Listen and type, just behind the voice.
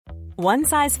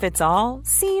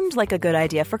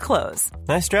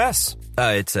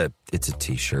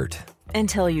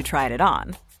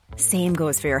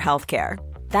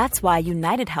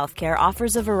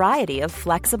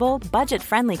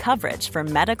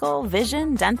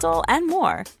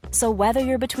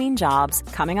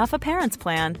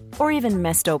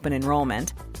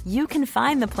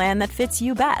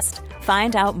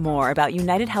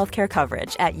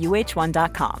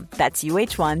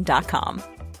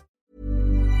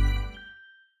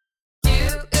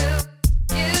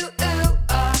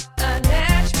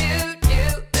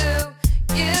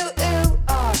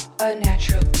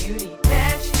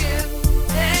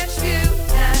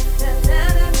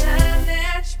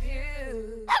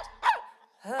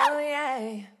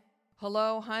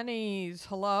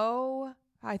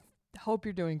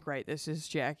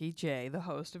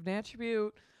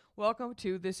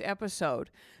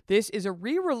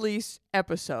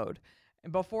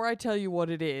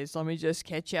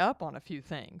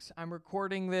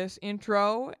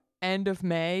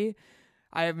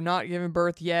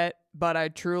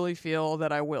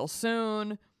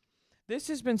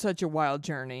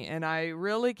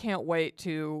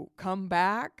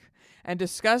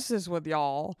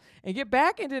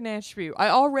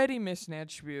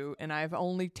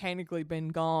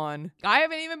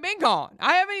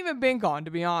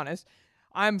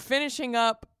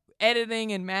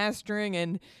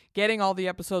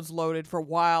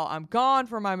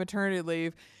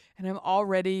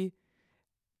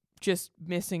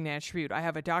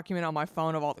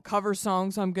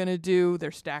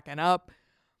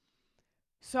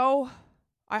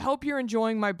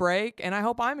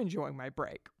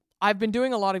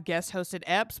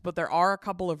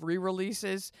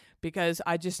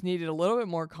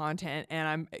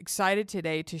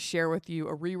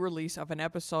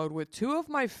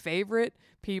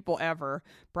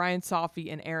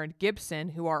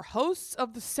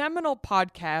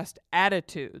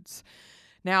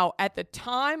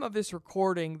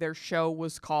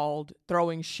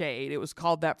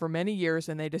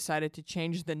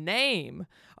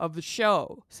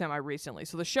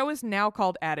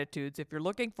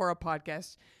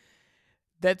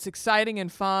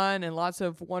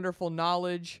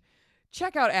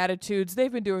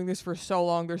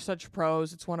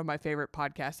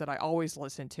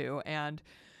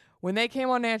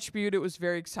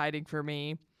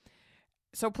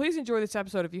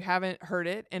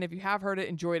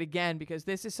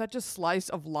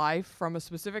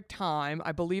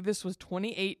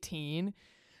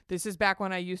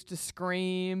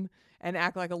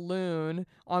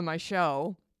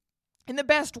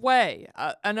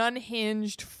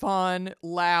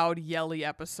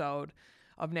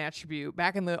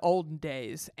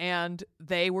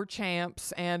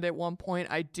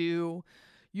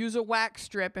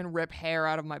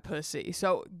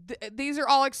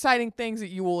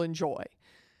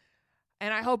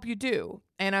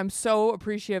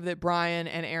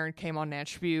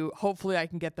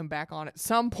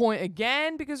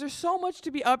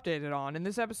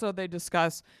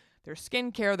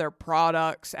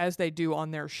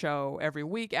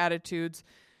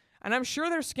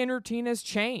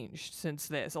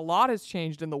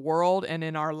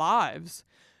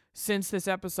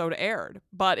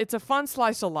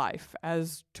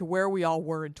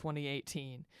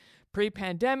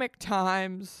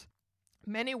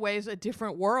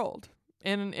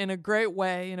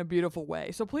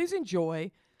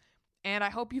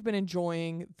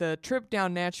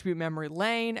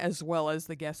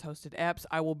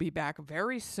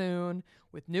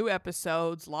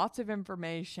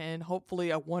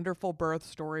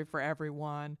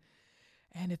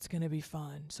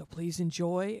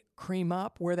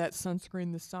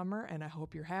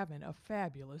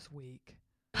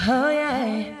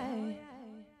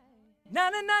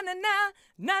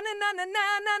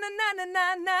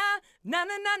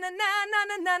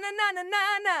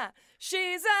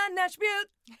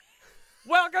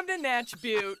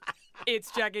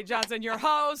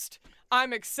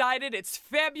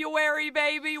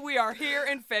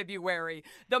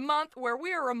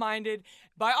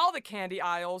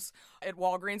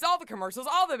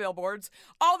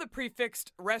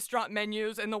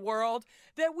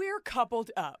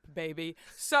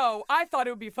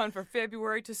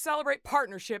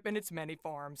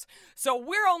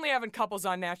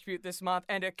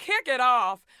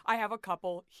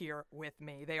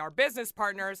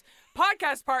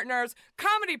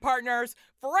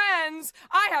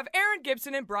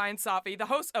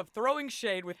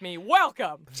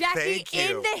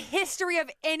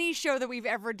any show that we've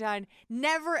ever done.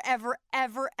 Never, ever,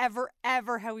 ever, ever,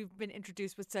 ever have we been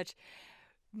introduced with such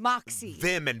moxie.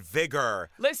 Vim and vigor.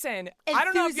 Listen, I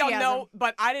don't know if y'all know, Enthusiasm.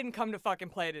 but I didn't come to fucking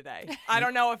play today. I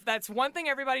don't know if that's one thing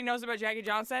everybody knows about Jackie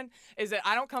Johnson is that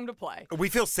I don't come to play. We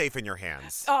feel safe in your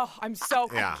hands. Oh, I'm so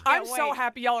Yeah. I'm Can't so wait.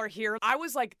 happy y'all are here. I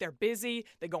was like, they're busy.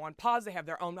 They go on pause. They have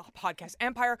their own podcast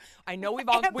empire. I know we've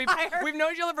Empire.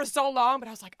 known each other for so long, but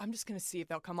I was like, I'm just gonna see if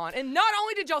they'll come on. And not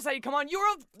only did y'all say you come on, you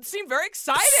all seem very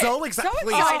excited. So excited. So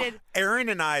Please. excited. Erin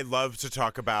and I love to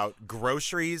talk about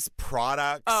groceries,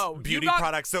 products, Oh, you beauty got-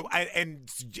 products.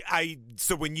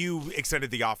 So when you extended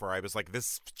the offer, I was like,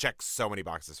 this checks so many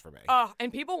boxes for me.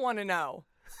 And people want to know.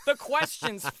 The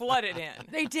questions flooded in.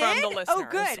 They From did? the Oh, listeners.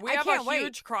 good. We I have can't a wait.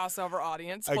 huge crossover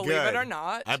audience, believe Good. it or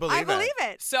not. I believe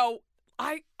it. So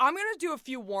I'm going to do a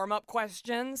few warm-up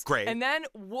questions. Great. And then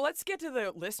let's get to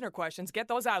the listener questions. Get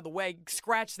those out of the way.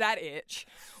 Scratch that itch.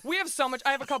 We have so much.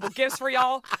 I have a couple gifts for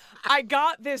y'all. I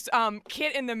got this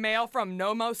kit in the mail from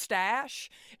Stache.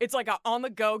 It's like a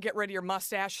on-the-go, get rid of your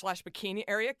mustache / bikini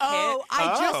area kit. Oh, I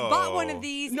just bought one Oh. of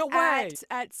these No way.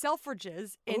 at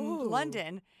Selfridges in Ooh.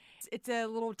 London. It's a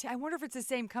little. I wonder if it's the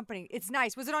same company. It's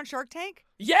nice. Was it on Shark Tank?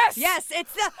 Yes. Yes,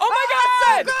 it's the. Oh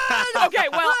my God! So good! Okay,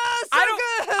 well, Oh, so I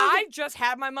don't. good! I just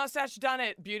had my mustache done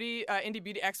at Indie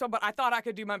Beauty Expo, but I thought I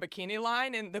could do my bikini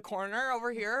line in the corner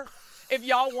over here. If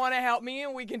y'all want to help me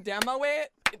and we can demo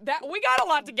it, that we got a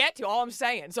lot to get to. All I'm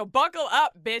saying. So buckle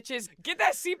up, bitches. Get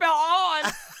that seatbelt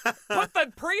on. Put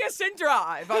the Prius in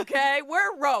drive. Okay,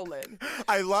 we're rolling.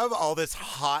 I love all this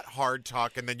hot, hard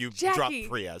talk, and then you drop Jackie,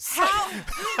 Prius. How?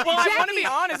 Well, I want to Jackie, be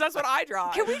honest. That's what I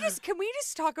drive. Can we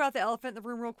just talk about the elephant in the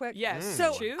room real quick? Yes.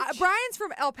 So Chooch? Brian's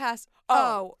from El Paso.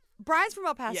 Oh. Brian's from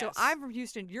El Paso. Yes. I'm from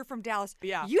Houston. You're from Dallas.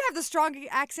 Yeah. You have the strongest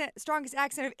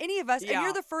accent of any of us, and Yeah.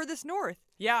 you're the furthest north.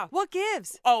 Yeah. What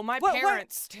gives? Oh, my What-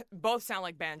 parents both sound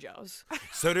like banjos.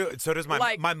 So does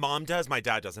Like- my mom does. My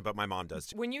dad doesn't, but my mom does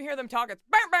too. When you hear them talk, it's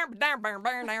bang, bang, bang, bang,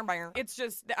 bang, bang, bang. It's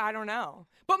just, I don't know.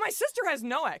 But my sister has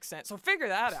no accent, so figure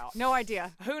that out. No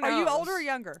idea. Who Are you knows? older or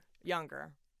younger?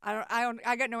 Younger.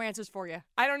 I got no answers for you.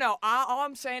 I don't know. All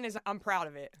I'm saying is I'm proud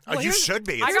of it. Oh, you should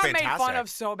be. It's I got fantastic. made fun of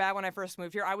so bad when I first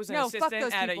moved here. I was an No, fuck assistant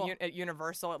those at people. at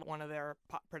Universal at one of their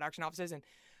production offices, and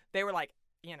they were like,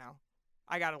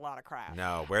 I got a lot of crap.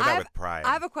 No, wear that with pride.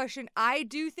 I have a question. I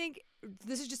do think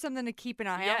this is just something to keep an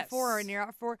eye out for or an ear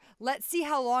out for. Let's see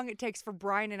how long it takes for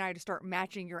Bryan and I to start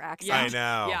matching your accent. I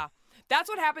know. Yeah. That's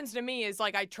what happens to me is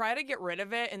like I try to get rid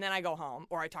of it and then I go home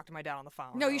or I talk to my dad on the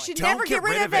phone. No, Or, you like, should Don't never get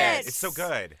rid of it. It's so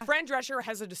good. Fran Drescher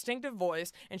has a distinctive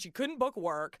voice, and she couldn't book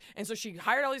work, and so she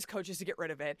hired all these coaches to get rid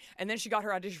of it. And then she got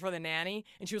her audition for The Nanny,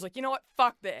 and she was like, you know what?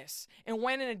 Fuck this. And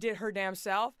went in and did her damn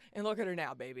self, and look at her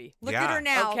now, baby. Look Yeah. at her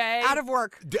now, Okay. out of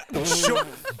work. Sure,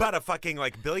 but a fucking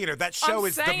billionaire. That show I'm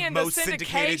is the saying most the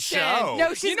syndicated syndication. show.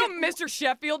 No, she's you know Mr.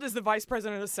 Sheffield is the vice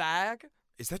president of SAG?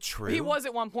 Is that true? He was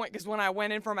at one point because when I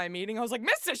went in for my meeting, I was like,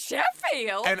 Mr.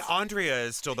 Sheffield! And Andrea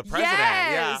is still the president.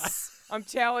 Yes! I'm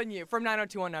telling you, from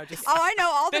 90210. Just Oh, I know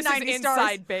all the this 90 is stars.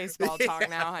 inside baseball talk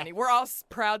now, honey. We're all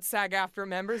proud SAG-AFTRA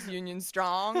members, Union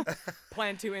Strong,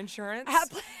 Plan 2 Insurance.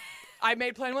 I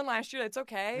made Plan 1 last year. That's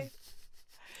okay.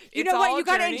 You It's know what? all You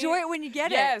got to journey. enjoy it when you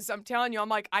get it. Yes, I'm telling you. I'm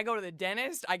like, I go to the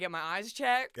dentist. I get my eyes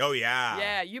checked. Oh yeah.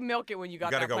 Yeah, you milk it when you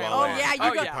got gotta that go plan. all Oh, in. yeah. You,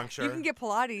 oh, got, yeah. Acupuncture. you can get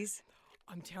Pilates.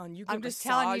 I'm telling you, I'm get just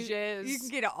telling you. massages. You can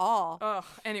get it all. Ugh.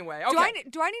 Anyway, okay.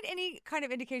 Do I need any kind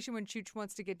of indication when Chooch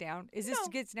wants to get down? Is this No.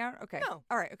 gets down? Okay. No.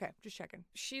 All right. Okay. Just checking.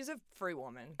 She's a free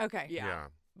woman. Okay. Yeah.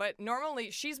 But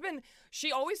normally,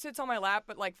 she always sits on my lap,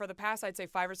 but like for the past, I'd say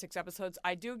 5 or 6 episodes,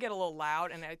 I do get a little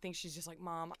loud, and I think she's just like,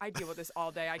 Mom, I deal with this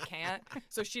all day. I can't.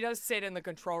 So she does sit in the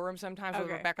control room sometimes with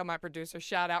Okay. Rebecca, my producer.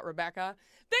 Shout out, Rebecca.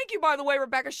 Thank you, by the way,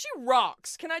 Rebecca. She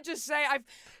rocks. Can I just say,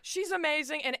 she's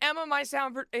amazing. And Emma, my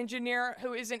sound engineer,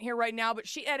 who isn't here right now, but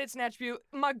she edits Snatch Beaut.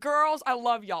 My girls, I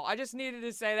love y'all. I just needed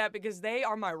to say that because they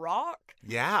are my rock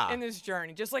Yeah. in this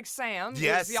journey. Just like Sam.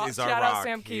 Yes, who's he's our shout rock. out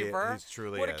Sam He Kiefer.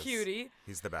 truly What a is. cutie.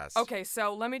 He's the best. Okay,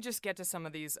 so let me just get to some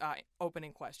of these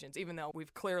opening questions, even though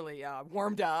we've clearly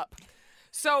warmed up.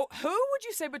 So, who would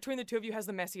you say between the two of you has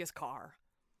the messiest car?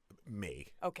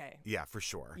 Me. Okay. Yeah, for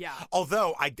sure. Yeah.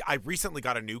 Although I recently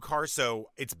got a new car, so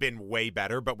it's been way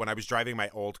better. But when I was driving my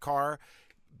old car,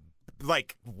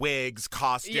 like wigs,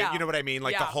 costume, Yeah. you know what I mean?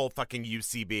 Like the Yeah. whole fucking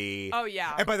UCB. Oh,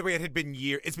 yeah. And by the way, it's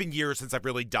been years since I've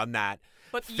really done that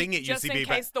But thing at just UCB. in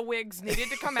case the wigs needed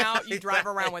to come out, you drive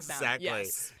around with them. Exactly.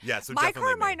 Yes. Yeah, so My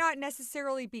definitely car might me. not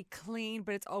necessarily be clean,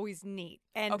 but it's always neat.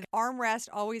 And Okay. armrest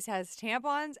always has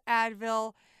tampons,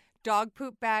 Advil, dog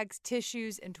poop bags,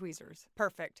 tissues, and tweezers.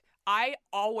 Perfect. I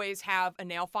always have a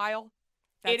nail file.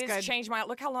 That's It has good. changed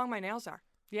look how long my nails are.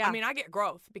 Yeah. I mean, I get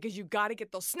growth because you got to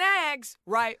get those snags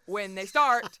right when they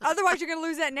start. Otherwise, you're going to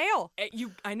lose that nail.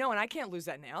 I know, and I can't lose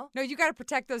that nail. No, you got to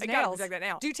protect those I nails. gotta protect that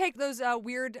nail. Do you take those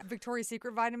weird Victoria's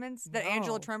Secret vitamins that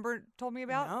Angela Trember told me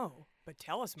about? No, but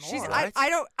tell us more.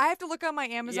 I have to look on my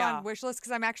Amazon wish list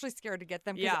because I'm actually scared to get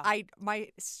them because my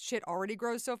shit already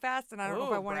grows so fast and I don't know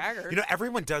if I want to. You know,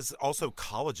 everyone does also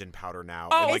collagen powder now.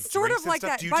 Oh, and, it's sort of like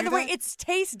that. By the way, it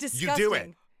tastes disgusting. You do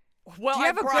it. Well, do you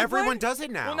have a good everyone one? does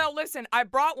it now. Well, no, listen. I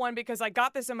brought one because I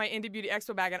got this in my Indie Beauty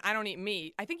Expo bag, and I don't eat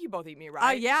meat. I think you both eat meat,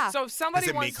 right? Yeah. So if somebody Is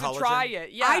it wants meat to try it,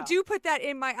 I do put that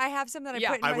in my. I have some that I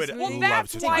put in my would smoothie. Well, love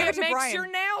that's to why try it makes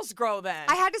your nails grow. Then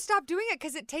I had to stop doing it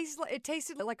because it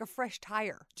tasted like a fresh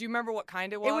tire. Do you remember what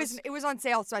kind it was? It was on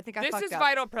sale, so I think I fucked up. This is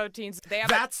Vital Proteins. They have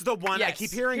That's the one I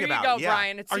keep hearing about. Here you go,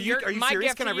 Bryan. It's are you my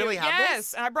serious? gift Can I to you. really have this?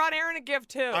 Yes, and I brought Erin a gift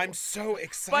too. I'm so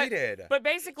excited. But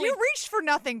basically, You reached for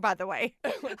nothing, by the way.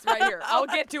 it's right here. I'll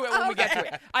get to it when we get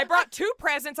to it. I brought 2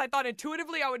 presents. I thought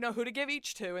intuitively I would know who to give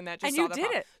each to, and that just And saw you the did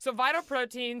pop. it. So Vital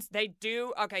Proteins, they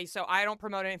do. Okay, so I don't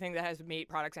promote anything that has meat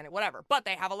products in it, whatever. But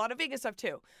they have a lot of vegan stuff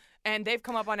too, and they've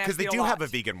come up on because they do have a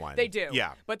vegan one. They do.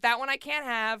 Yeah. But that one I can't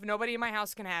have. Nobody in my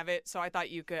house can have it. So I thought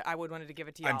I would wanted to give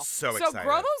it to y'all. I'm so So excited.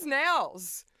 grow those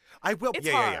nails. I will. It's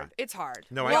yeah, hard. yeah, yeah. It's hard.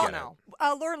 No, we I all get it. know.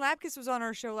 Lauren Lapkus was on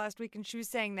our show last week, and she was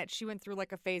saying that she went through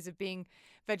like a phase of being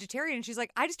vegetarian. And she's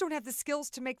like, I just don't have the skills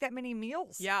to make that many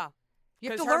meals. Yeah. You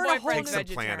have to Because her learn a whole boyfriend's new. Takes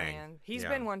some planning. vegetarian. He's Yeah.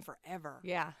 been one forever.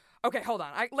 Yeah. Okay, hold on.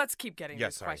 Let's keep getting Yeah,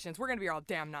 these sorry. questions. We're going to be here all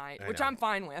damn night, I which know. I'm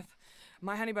fine with.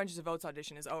 My Honey Bunches of Oats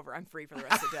audition is over. I'm free for the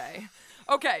rest of the day.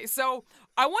 Okay, so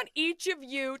I want each of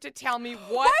you to tell me what...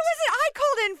 Why was it I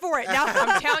called in for it? Now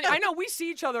I'm telling you, I know we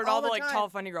see each other at all the the like time. tall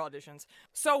funny girl auditions.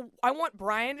 So I want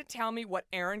Bryan to tell me what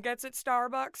Erin gets at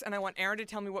Starbucks, and I want Erin to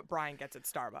tell me what Bryan gets at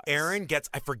Starbucks. Erin gets,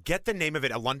 I forget the name of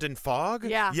it, a London Fog?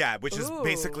 Yeah. Yeah, which is Ooh.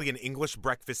 basically an English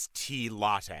breakfast tea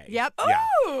latte. Yep. Yeah.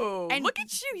 Ooh, And look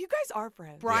at you. You guys are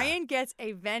friends. Bryan gets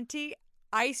a venti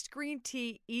iced green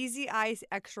tea, easy ice,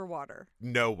 extra water.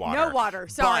 No water. No water.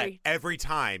 Sorry. But every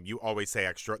time you always say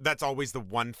extra. That's always the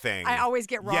one thing. I always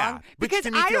get wrong. Yeah. Which because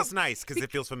to me I feels don't- nice because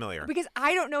it feels familiar. Because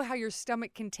I don't know how your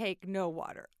stomach can take no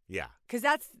water. Yeah. Because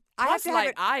that's I have Plus to have light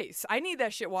it. ice. I need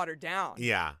that shit watered down.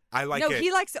 Yeah. I like No, it.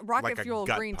 he likes rocket like a fuel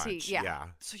gut green punch. tea. Yeah.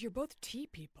 So you're both tea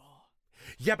people.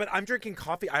 Yeah, but I'm drinking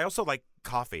coffee. I also like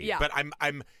coffee. Yeah. But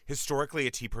I'm historically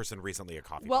a tea person, recently a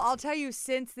coffee Well, person. I'll tell you,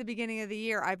 since the beginning of the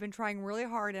year, I've been trying really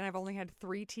hard, and I've only had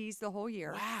 3 teas the whole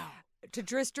year. Wow. To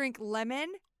just drink lemon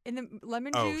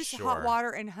Oh, juice, sure. hot water,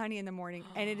 and honey in the morning,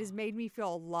 and it has made me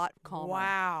feel a lot calmer.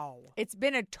 Wow. It's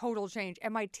been a total change,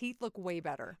 and my teeth look way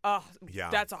better. Oh,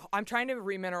 Yeah. I'm trying to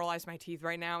remineralize my teeth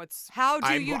right now. It's How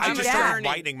do you I do just that? started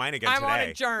whitening mine again I'm today. on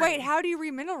a journey. Wait, how do you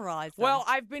remineralize them? Well,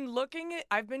 I've been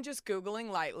just Googling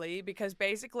lightly because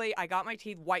basically I got my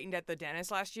teeth whitened at the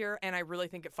dentist last year and I really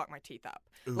think it fucked my teeth up.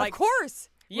 Ooh. Like of course.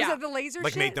 Yeah. Was it the laser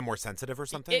Like shit? made them more sensitive or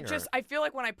something? it or- just, I feel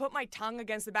like when I put my tongue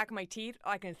against the back of my teeth,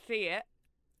 I can see it.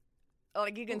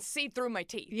 Like you can see through my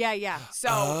teeth. Yeah, yeah. So,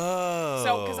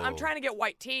 because I'm trying to get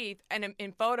white teeth, and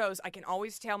in photos, I can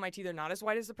always tell my teeth are not as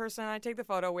white as the person I take the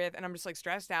photo with, and I'm just like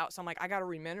stressed out. So I'm like, I got to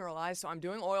remineralize. So I'm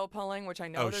doing oil pulling, which I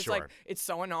know there's sure. like, it's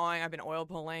so annoying. I've been oil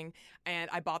pulling, and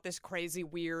I bought this crazy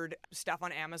weird stuff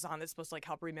on Amazon that's supposed to like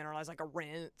help remineralize, like a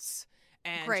rinse,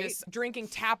 and Great. just drinking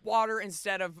tap water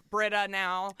instead of Brita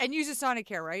now. And use a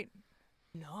Sonicare, right?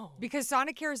 No. Because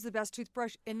Sonicare is the best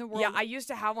toothbrush in the world. Yeah, I used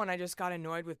to have one. I just got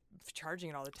annoyed with charging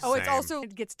it all the time. Oh, it's Same. also,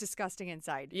 it gets disgusting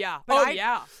inside. Yeah. But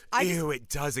yeah. I just- Ew, it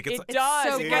does. It gets It does.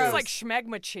 so it gross. gets like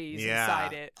schmegma cheese Yeah.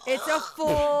 inside it. It's a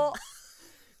full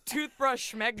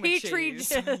Toothbrush schmegma petri cheese.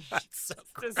 dish. That's so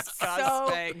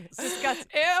Disgusting. disgusting.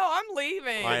 Ew, I'm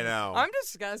leaving. I know. I'm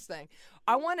disgusting.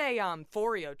 I want a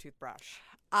Foreo toothbrush.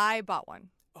 I bought one.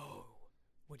 Oh,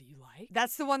 what do you like?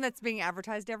 That's the one that's being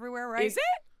advertised everywhere, right? Is it?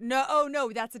 No, oh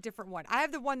no, that's a different one. I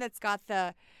have the one that's got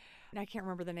the, I can't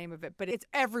remember the name of it, but it's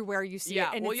everywhere you see Yeah.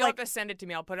 it. And Well, it's you'll like, have to send it to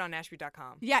me. I'll put it on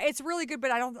Nashville.com. yeah, it's really good,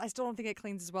 but I still don't think it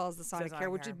cleans as well as the says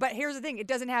Sonicare. Which is, Sonicare. but here's the thing, it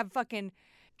doesn't have fucking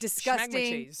disgusting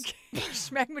cheese.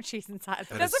 schmegma cheese inside.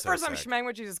 That That's is the first so time sick.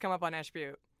 schmegma cheese has come up on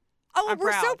Nashville. Oh, I'm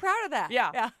we're so proud. proud of that. Yeah.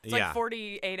 Yeah. It's like Yeah.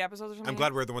 48 episodes or something. I'm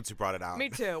glad we're the ones who brought it out. Me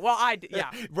too. Well, yeah.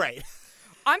 Right.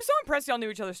 I'm so impressed y'all knew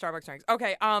each other's Starbucks drinks.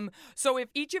 Okay, so if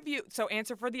each of you, so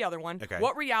answer for the other one. Okay.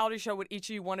 What reality show would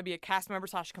each of you want to be a cast member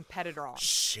 / competitor on?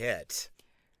 Shit.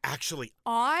 Actually,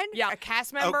 On? Yeah, a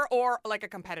cast member or like a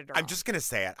competitor. I'm just going to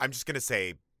say it. I'm just going to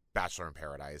say Bachelor in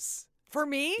Paradise. For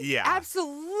me? Yeah.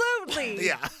 Absolutely.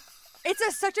 Yeah.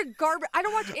 It's such a garbage. I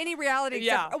don't watch any reality.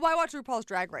 Yeah. Except, well, I watch RuPaul's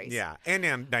Drag Race. Yeah. And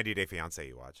 90 Day Fiancé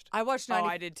you watched. I watched Oh, 90.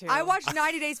 I did too. I watched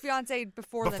 90 Days Fiancé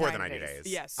before Before the 90 days.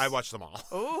 days. Yes. I watched them all.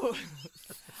 Ooh.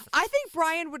 I think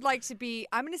Bryan would like to be,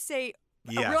 I'm going to say,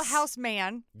 a Real House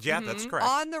man. Yeah, that's correct.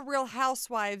 On the Real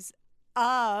Housewives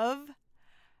of,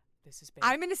 This is big.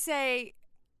 I'm going to say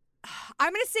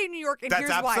New York, and That's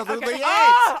here's why. absolutely it.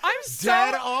 I'm so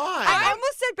Dead on. I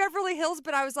almost said Beverly Hills,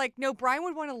 but I was like, no, Bryan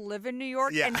would want to live in New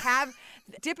York and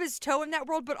dip his toe in that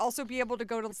world, but also be able to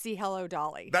go to see Hello,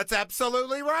 Dolly. That's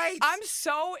absolutely right. I'm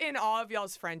so in awe of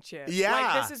y'all's friendship. Yeah.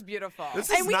 Like, this is beautiful. This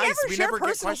is we nice. never We share never get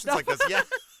personal questions stuff. like this. Yeah.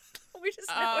 We just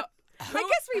never. I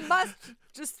guess we must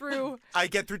just through. I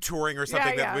get through touring or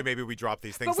something Yeah. that maybe we drop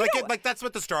these things. But we Like that's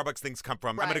what the Starbucks things come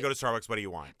from. I'm going to go to Starbucks. What do you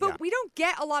want? But we don't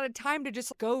get a lot of time to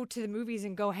just go to the movies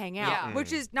and go hang out, Yeah.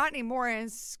 which is not anymore, and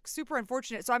it's super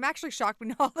unfortunate. So I'm actually shocked we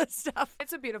know all this stuff.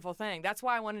 It's a beautiful thing. That's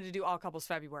why I wanted to do All Couples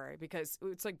February, because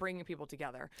it's like bringing people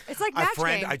together. It's like A match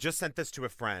friend, game. I just sent this to a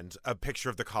friend, a picture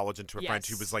of the college, and to a friend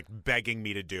who Yes. was like begging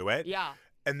me to do it. Yeah.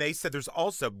 And they said there's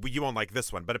also, you won't like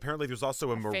this one, but apparently there's also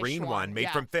a marine one made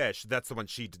yeah. from fish. That's the one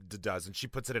she does. And she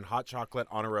puts it in hot chocolate,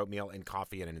 on her oatmeal, in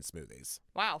coffee, and in smoothies.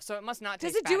 Wow. So it must not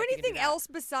Does taste it do bad if you can anything that. else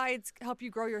besides help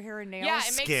you grow your hair and nails? Yeah,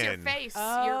 it makes your Skin. face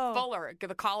Oh. you're fuller, the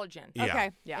collagen. Yeah.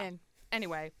 Okay. Yeah. In.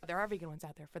 Anyway, there are vegan ones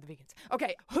out there for the vegans.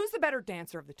 Okay, who's the better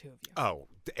dancer of the two of you? Oh,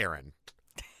 Erin.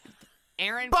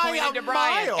 Erin By pointed a to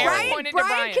Bryan. mile. Erin pointed to Bryan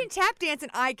Bryan. can tap dance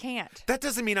and I can't. That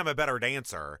doesn't mean I'm a better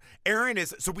dancer. Erin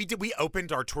is. So we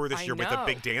opened our tour this year with a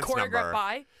big dance choreographed number.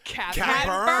 by Kat Kat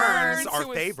Burns, our who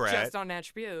was favorite. just on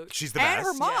Attribute. She's the And best.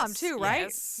 her mom Yes, too, right?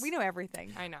 yes. We know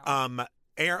everything. I know.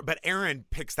 But Erin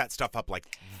picks that stuff up like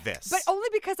this. But only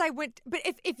because I went. But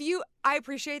I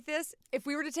appreciate this. If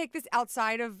we were to take this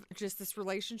outside of just this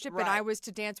relationship, and Right. I was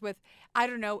to dance with, I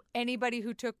don't know, anybody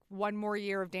who took one more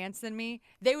year of dance than me,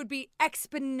 they would be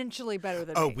exponentially better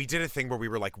than me. Oh, we did a thing where we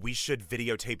were like, we should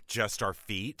videotape just our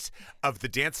feet of the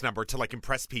dance number to like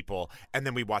impress people, and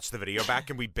then we watch the video back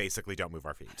and we basically don't move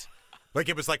our feet. Like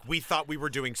it was like we thought we were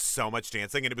doing so much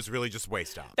dancing, and it was really just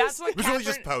waist up. That's what it was really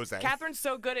just posing. Catherine's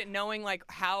so good at knowing like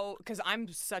how, because I'm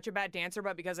such a bad dancer,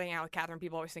 but because I hang out with Catherine,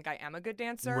 people always think I am a good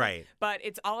dancer. Right. But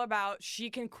it's all about she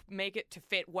can make it to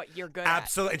fit what you're good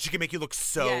Absolutely, and she can make you look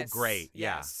so at. Yes, great.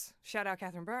 Yes. Shout out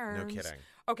Catherine Burns. No kidding.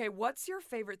 Okay, what's your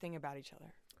favorite thing about each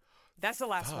other? That's the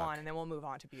last one, and then we'll move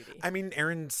on to beauty. I mean,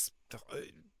 Erin's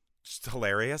just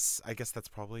hilarious. I guess that's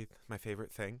probably my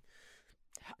favorite thing.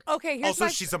 Okay. Here's Also, my,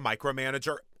 she's a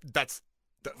micromanager. That's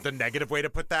the negative way to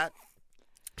put that.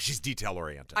 She's detail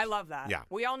oriented. I love that. Yeah.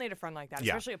 We all need a friend like that,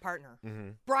 Yeah. especially a partner. Mm-hmm.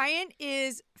 Bryan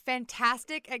is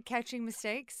fantastic at catching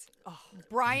mistakes.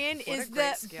 Bryan What a is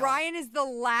great skill. Bryan is the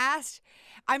last.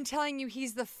 I'm telling you,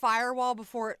 he's the firewall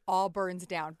before it all burns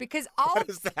down. Because What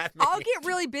does that mean? I'll get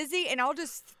really busy and I'll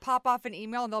just pop off an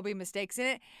email and there'll be mistakes in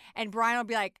it, and Bryan will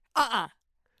be like,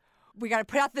 we got to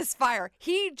put out this fire.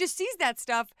 He just sees that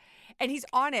stuff and he's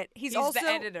on it. He's also the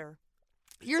editor.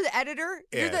 You're the editor.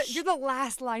 Ish. You're the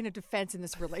last line of defense in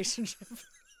this relationship.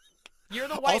 You're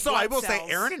the white Also, blood I will say,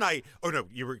 cells. Erin and I. Oh no,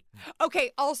 you were.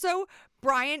 Okay, also,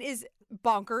 Bryan is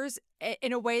bonkers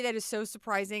in a way that is so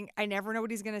surprising. I never know what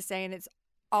he's going to say, and it's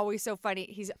always so funny.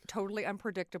 He's totally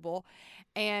unpredictable,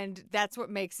 and that's what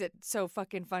makes it so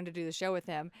fucking fun to do the show with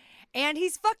him. And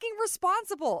he's fucking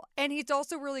responsible, and he's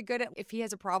also really good at, if he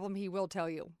has a problem, he will tell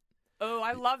you. Oh,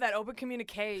 I love that open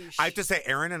communication. I have to say,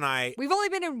 Erin and I. We've only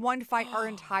been in one fight our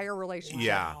entire relationship.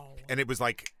 Yeah, and it was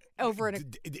like. Over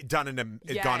in done in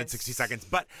gone in 60 Yes. seconds.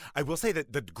 But I will say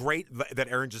that the great that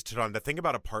Erin just hit on, the thing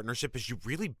about a partnership is you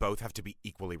really both have to be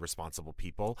equally responsible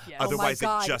people. Yes. Otherwise, Oh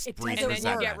my God, it just it breeds and doesn't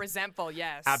then you resentment. get resentful,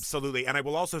 yes. Absolutely. And I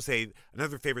will also say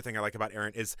another favorite thing I like about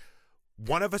Erin is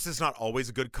one of us is not always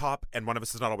a good cop and one of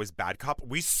us is not always bad cop.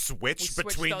 We switch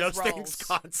between those those things roles.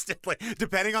 constantly.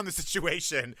 Depending on the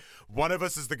situation, one of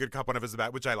us is the good cop, one of us is the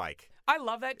bad, which I like. I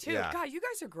love that too. Yeah. God, you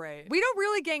guys are great. We don't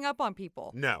really gang up on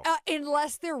people. No.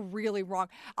 Unless they're really wrong.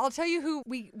 I'll tell you who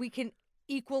we can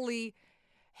equally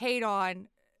hate on,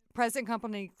 present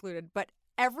company included, but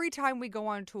every time we go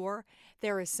on tour,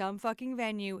 there is some fucking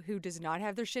venue who does not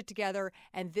have their shit together,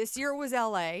 and this year it was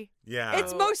LA. Yeah.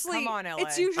 It's mostly, come on, LA.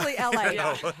 it's usually LA.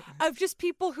 Yeah. Of just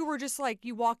people who were just like,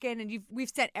 you walk in and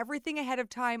we've sent everything ahead of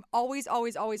time, always on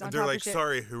They're top like, of shit.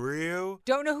 sorry, who are you?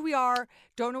 Don't know who we are,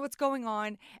 don't know what's going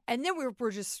on, and then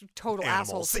we're just total Animals.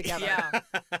 assholes together. Yeah.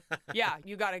 Yeah,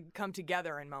 you got to come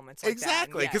together in moments like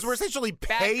Exactly. that. Because we're essentially Bad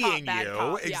cop, paying bad you.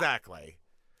 cop, yeah. Exactly.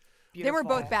 Then we're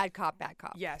both Beautiful. bad cop, bad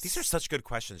cop. Yes. These are such good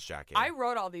questions, Jackie. I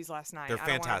wrote all these last night. They're I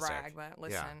don't fantastic. want to brag, but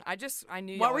listen, Yeah. I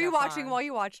knew What y'all were would you have watching fun.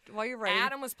 while you were writing?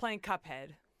 Adam was playing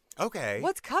Cuphead. Okay.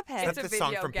 What's Cuphead? Is It's that a the song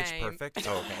video from Pitch game. Perfect?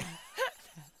 Oh, okay.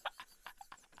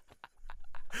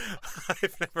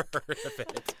 I've never heard of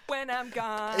it. When I'm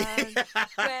gone,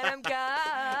 when I'm gone.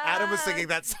 Adam was singing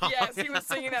that song. Yes, he was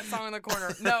singing that song in the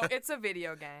corner. No, it's a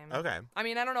video game. Okay. I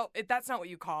mean, I don't know. That's not what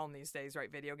you call them these days,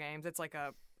 right? Video games. It's like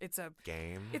a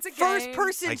game. It's a game.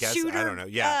 First-person I guess, shooter. I don't know.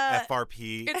 Yeah,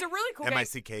 FRP. It's a really cool game.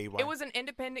 MICKY. It was an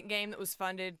independent game that was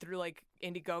funded through like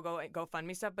Indiegogo and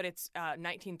GoFundMe stuff, but it's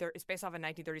it's based off of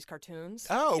 1930s cartoons.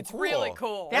 Oh, it's cool. really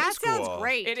cool. That sounds cool.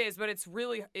 great. It is, but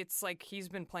it's like he's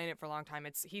been playing it for a long time.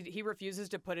 He refuses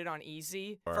to put it on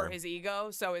easy for his ego,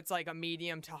 so it's like a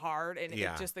medium to hard, and it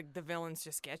just the villains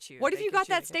just get you. What if They you get got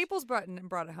that they get you. Staples button and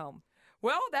brought it home?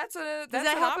 Well, that's that an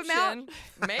help him out? option.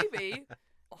 Maybe.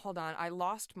 Hold on, I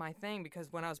lost my thing because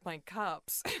when I was playing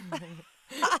Cups,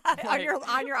 on your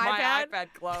iPad? my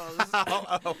iPad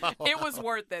closed. It was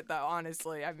worth it though,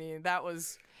 honestly. I mean, that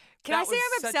was. Can I that say was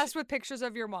I'm such- obsessed with pictures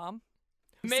of your mom?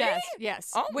 Me? Obsessed,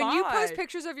 yes. Oh, when you post my.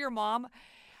 pictures of your mom,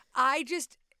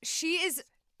 she is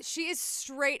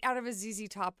straight out of a ZZ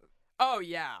Top Oh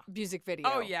yeah. music video.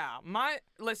 Oh yeah.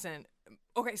 Listen.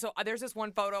 Okay, so there's this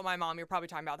one photo of my mom. You're probably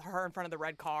talking about her in front of the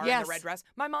red car Yes. and the red dress.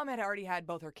 My mom had already had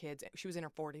both her kids. She was in her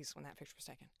 40s when that picture was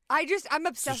taken. I'm So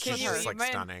obsessed she's with her. just like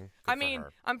Man, stunning. I Good for mean,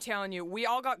 her. I'm telling you, we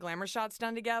all got glamour shots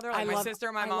done together. Like my sister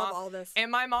and my I mom. love all this.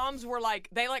 And my moms were like,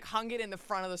 they like hung it in the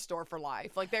front of the store for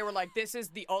life. Like they were like, this is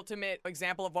the ultimate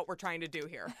example of what we're trying to do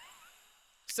here.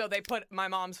 So they put my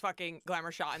mom's fucking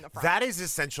glamour shot in the front. That is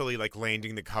essentially like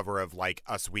landing the cover of like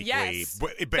Us Weekly, Yes.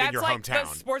 but That's in your like hometown.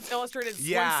 the Sports Illustrated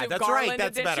Yeah, swimsuit that's Garland right.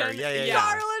 That's edition. better. Yeah.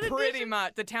 Garland Pretty edition.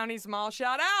 much. The Townie Small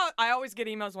shout out. I always get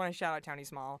emails when I shout out Townie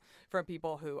Small from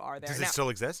people who are there. Does it Now, still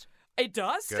exist? it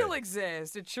does still Good.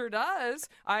 exist. It sure does.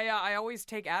 I always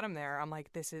take Adam there. I'm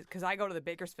like, this is because I go to the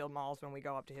Bakersfield malls when we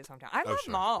go up to his hometown. I love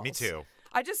sure. malls. Me too.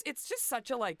 It's just such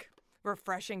a like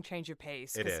refreshing change of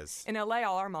pace. It 'cause is. In LA,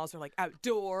 all our malls are like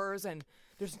outdoors and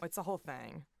it's a whole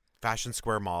thing. Fashion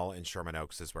Square Mall in Sherman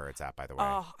Oaks is where it's at, by the way.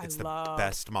 Oh, it's I love- the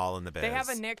best mall in the biz. They have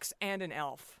a NYX and an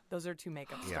Elf. Those are two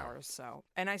makeup Yeah. stores. So,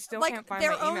 and I still Like can't find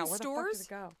their my email. own Where the fuck stores? did it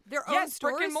go? Their own Yes,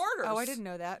 stores? brick and mortars. Oh, I didn't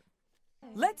know that.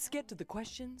 Let's get to the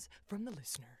questions from the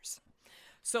listeners.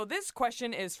 So this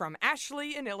question is from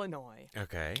Ashley in Illinois.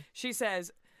 Okay. She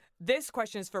says, this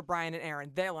question is for Bryan and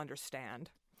Erin. They'll understand.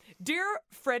 Dear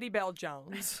Freddie Bell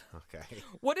Jones, Okay.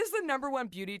 what is the #1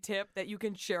 beauty tip that you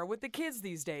can share with the kids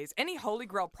these days? Any Holy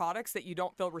Grail products that you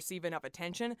don't feel receive enough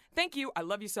attention? Thank you. I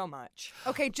love you so much.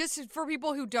 Okay, just for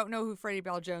people who don't know who Freddie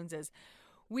Bell Jones is,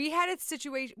 we had a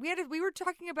situation. We were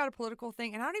talking about a political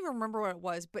thing, and I don't even remember what it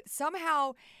was, but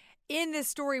somehow in this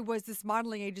story was this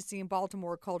modeling agency in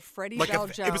Baltimore called Freddie Bell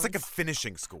Jones. It was like a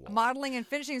finishing school. modeling and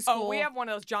finishing school. Oh, we have one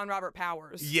of those John Robert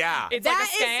Powers. Yeah. It's That like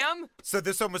a scam. So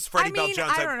this one was Freddie Bell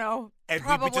Jones. I don't know. And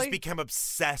Probably. we just became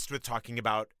obsessed with talking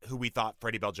about who we thought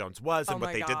Freddie Bell Jones was and Oh what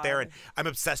my they did there. God. And I'm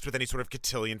obsessed with any sort of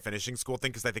cotillion finishing school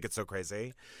thing because I think it's so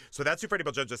crazy. So that's who Freddie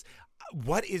Bell Jones is.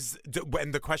 What is,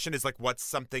 and the question is like, what's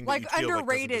something that like you feel like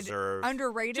underrated. doesn't deserve?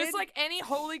 Underrated. Just like any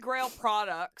Holy Grail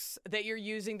products that you're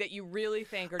using that you really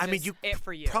think are just I mean, you it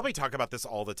for you. probably talk about this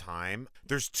all the time.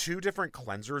 There's 2 different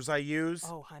cleansers I use.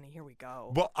 Oh, honey, here we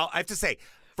go. Well, I have to say,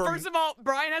 for First of all,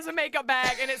 Bryan has a makeup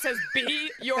bag and it says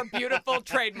 "Be Your Beautiful"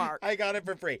 trademark. I got it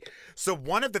for free. So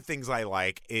one of the things I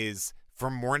like is for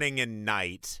morning and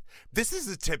night. This is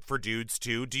a tip for dudes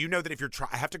too. Do you know that if you're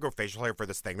I have to grow facial hair for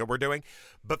this thing that we're doing,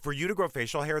 but for you to grow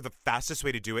facial hair, the fastest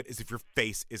way to do it is if your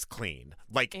face is clean.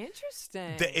 Like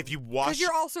Interesting. if you wash.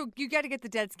 because you got to get the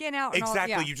dead skin out. And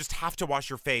Exactly. All, yeah. You just have to wash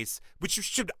your face, which you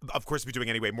should, of course, be doing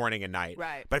anyway, morning and night.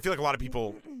 Right. But I feel like a lot of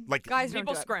people, like Guys don't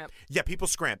People do it. scrimp. yeah, people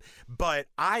scrimp. But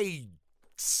I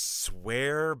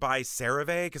swear by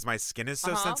CeraVe because my skin is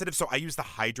so sensitive. So I use the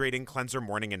hydrating cleanser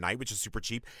morning and night, which is super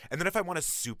cheap. And then if I want to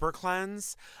super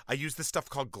cleanse, I use this stuff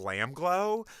called Glam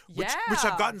Glow, which Yeah.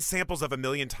 I've gotten samples of a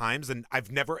million times, and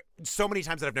so many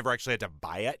times that I've never actually had to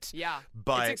buy it. Yeah.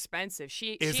 But it's expensive.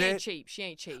 She Is ain't it? cheap. She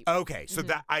ain't cheap. Okay, so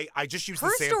that I just use Her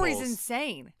the samples. story's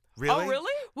insane. Really? Oh,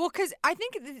 really? Well, because I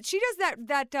think she does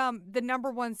that the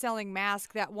 #1 selling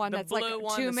mask, that one The that's blue like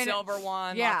one, 2 the minutes. silver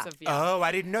one, Yeah. lots of Oh,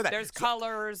 I didn't know that. There's So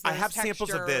colors. I there's have samples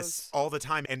of this textures. all the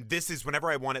time, and this is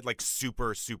whenever I want it like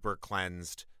super, super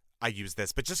cleansed, I use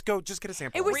this. But just get a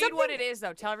sample. It was Read what something- it is,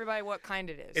 though. Tell everybody what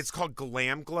kind it is. It's called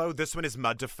Glam Glow. This one is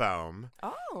mud to foam.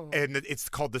 Oh. And it's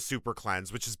called the Super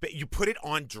Cleanse, which is you put it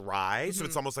on dry, so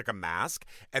it's almost like a mask,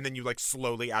 and then you like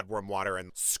slowly add warm water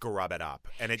and scrub it up,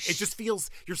 and it just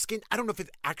feels your skin. I don't know if it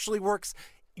actually works.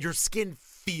 Your skin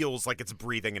feels like it's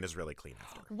breathing and is really clean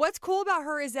after. What's cool about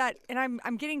her is that, and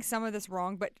I'm getting some of this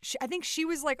wrong, but I think she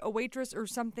was like a waitress or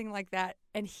something like that,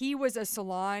 and he was a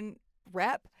salon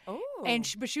rep. Oh.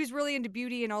 But she was really into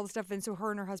beauty and all the stuff, and so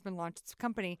her and her husband launched this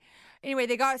company. Anyway,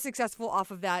 they got successful off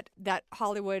of that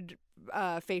Hollywood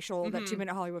facial, that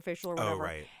 2-minute Hollywood facial or Oh, whatever.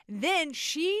 right. Then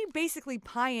she basically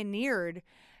pioneered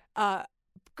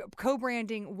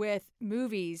co-branding with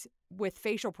movies with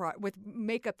with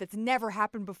makeup that's never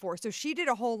happened before. So she did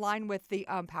a whole line with the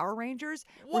Power Rangers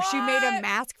where she made a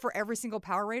mask for every single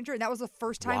Power Ranger, and that was the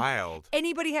first time Wild.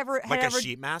 anybody had Like ever a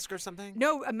sheet mask or something?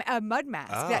 No, a mud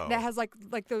mask that has like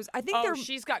those. I think they're.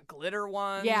 She's got glitter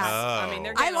ones. Yeah. I mean,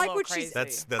 they're Oh. getting I like a little what crazy. she's.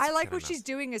 That's I like kinda what she's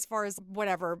doing as far as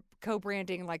whatever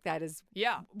co-branding like that is.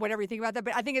 Yeah, Whatever you think about that,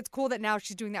 but I think it's cool that now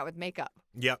she's doing that with makeup,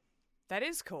 Yep. that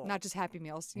is cool. not just Happy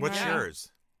Meals. You What's know what I mean?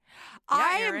 yours?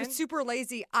 I am Erin. super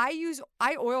lazy. I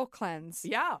oil cleanse.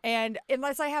 Yeah. And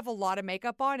unless I have a lot of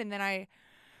makeup on, and then I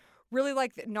really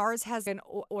like that NARS has an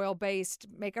oil-based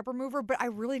makeup remover, but I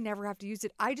really never have to use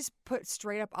it. I just put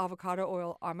straight up avocado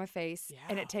oil on my face,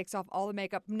 and it takes off all the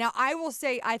makeup. Now, I will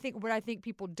say, I think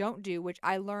people don't do, which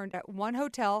I learned at one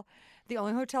hotel, the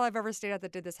only hotel I've ever stayed at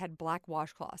that did this, had black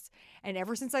washcloths. And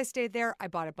ever since I stayed there, I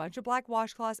bought a bunch of black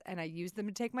washcloths, and I use them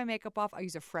to take my makeup off. I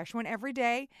use a fresh one every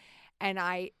day, and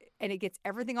it gets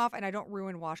everything off, and I don't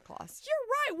ruin washcloths. You're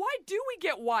right. Why do we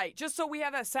get white? Just so we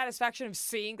have that satisfaction of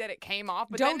seeing that it came off,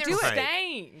 but Don't then do they're it.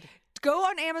 stained. Go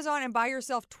on Amazon and buy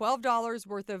yourself $12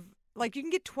 worth of, like, you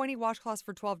can get 20 washcloths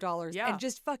for $12 Yeah. and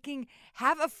just fucking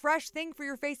have a fresh thing for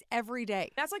your face every day.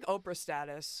 That's like Oprah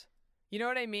status. You know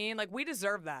what I mean? Like, we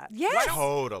deserve that. Yes.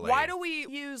 Totally. Why do we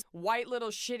use white little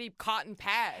shitty cotton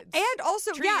pads? And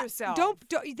also, Treat yourself. don't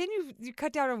then you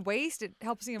cut down on waste. It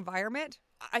helps the environment.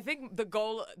 I think the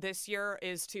goal this year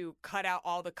is to cut out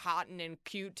all the cotton and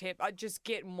Q-tip. Just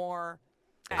get more.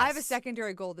 I have a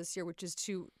secondary goal this year, which is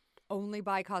to only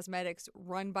buy cosmetics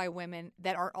run by women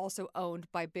that are also owned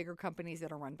by bigger companies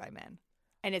that are run by men.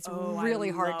 And it's really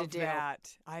hard to do.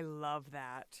 That. I love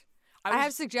that. I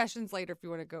have suggestions later if you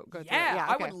want to go through it. Yeah, Yeah,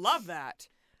 I okay. would love that.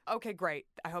 Okay, great.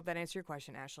 I hope that answered your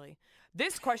question, Ashley.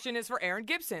 This question is for Erin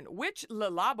Gibson. Which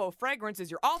Le Labo fragrance is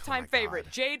your all-time favorite?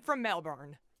 God. Jade from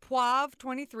Melbourne. Poivre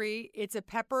 23. It's a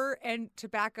pepper and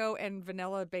tobacco and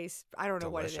vanilla based. I don't know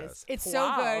what it Delicious. is. It's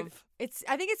so good. Poivre.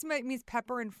 I think it means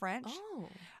pepper in French. Oh.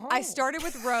 I started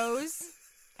with rose,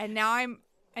 and now I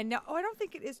don't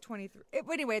think it is 23.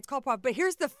 Anyway, it's called Poivre. But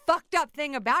here's the fucked up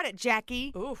thing about it,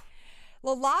 Jackie. Oof.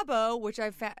 Le Labo, which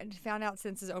I've found out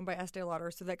since is owned by Estee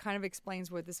Lauder, so that kind of explains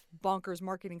where this bonkers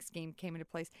marketing scheme came into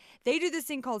place. They do this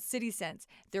thing called City Scents.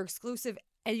 They're exclusive,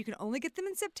 and you can only get them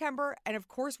in September. And of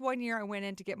course, one year I went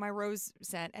in to get my rose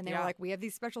scent, and they were like, "We have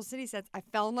these special City Scents." I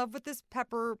fell in love with this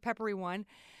peppery one.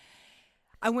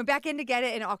 I went back in to get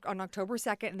it on October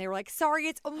 2nd, and they were like, "Sorry,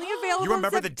 it's only available." You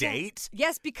remember in the September." date?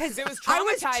 Yes, because It was I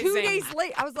was 2 traumatizing. days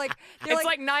late. I was like, It's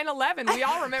like 9/11. We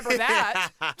all remember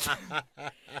that.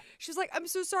 She's like, "I'm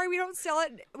so sorry, we don't sell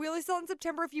it. We only sell it in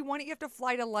September. If you want it, you have to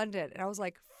fly to London." And I was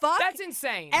like, "Fuck." That's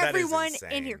insane. That is Everyone in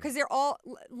insane. here, because they're all,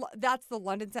 that's the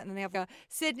London set, and then they have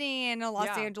Sydney and Los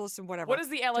Yeah. Angeles and whatever. What does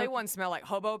the LA one smell like?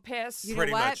 Hobo piss? You know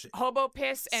Pretty what? much. Hobo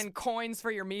piss and coins for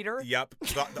your meter? Yep.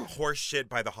 The horse shit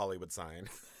by the Hollywood sign.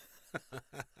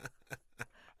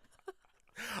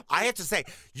 I have to say,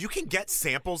 you can get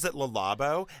samples at Le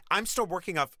Labo. I'm still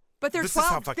working off. But they're this is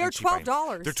how $12. fucking They're cheap I am.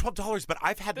 $12. They're $12, but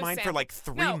I've had The mine for sample. like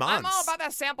 3 No, months. I'm all about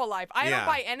that sample life. I Yeah. don't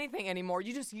buy anything anymore.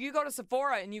 You go to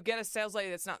Sephora and you get a sales lady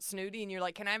that's not snooty, and you're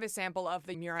like, "Can I have a sample of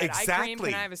the Murad eye cream?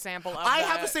 Exactly. Can I have a sample of I the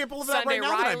have a sample of that right Sunday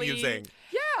now that I'm Riley?" using.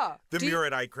 Yeah. The Do you-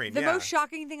 Murad eye cream. The yeah. most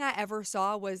shocking thing I ever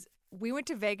saw was we went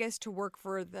to Vegas to work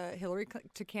for the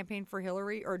to campaign for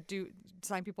Hillary, or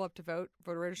sign people up to voter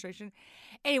registration.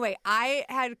 Anyway, I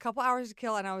had a couple hours to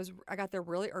kill, and I got there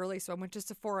really early, so I went to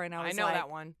Sephora, and I was I know like, that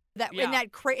one. That Yeah.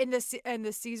 in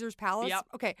the Caesar's Palace. Yep.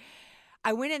 Okay,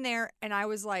 I went in there, and I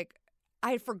was like,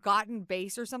 I had forgotten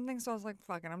base or something, so I was like,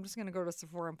 "Fuck it, I'm just gonna go to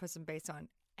Sephora and put some base on."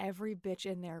 Every bitch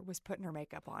in there was putting her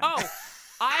makeup on. Oh,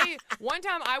 one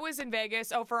time I was in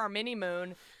Vegas, for our mini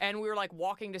moon, and we were like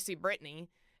walking to see Britney.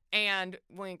 And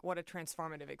what a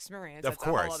transformative experience. Of That's a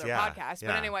whole course, other yeah, podcast. But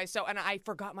yeah. anyway, and I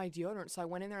forgot my deodorant. So I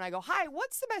went in there and I go, "Hi,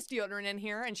 what's the best deodorant in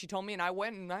here?" And she told me, and I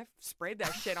went and I sprayed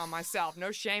that shit on myself. No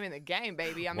shame in the game,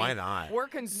 baby. I mean, Why not? We're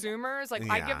consumers. Like,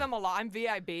 I Yeah. give them a lot. I'm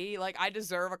VIB. Like, I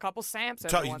deserve a couple Samps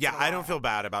every once in a I don't while. feel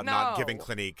bad about not No. giving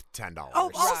Clinique $10.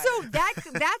 Oh, also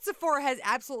that Sephora has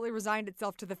absolutely resigned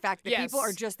itself to the fact that Yes. people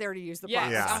are just there to use the Yes,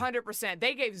 product. Yeah. 100%.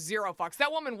 They gave zero fucks.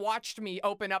 That woman watched me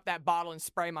open up that bottle and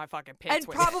spray my fucking pits And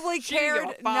with probably it. She didn't give a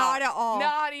cared fuck. not at all.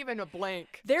 Not even a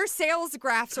blink. Their sales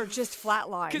graphs are just flat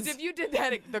lines. Because if you did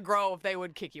that at the Grove, they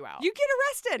would kick you out. you get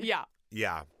arrested. Yeah.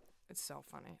 Yeah. It's so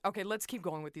funny. Okay, let's keep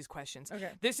going with these questions. Okay.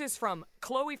 This is from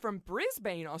Chloe from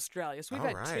Brisbane, Australia. So we've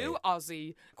All had 2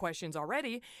 Aussie questions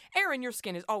already. Erin, your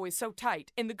skin is always so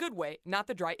tight. In the good way, not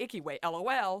the dry, icky way.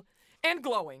 LOL. and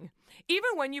glowing. Even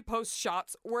when you post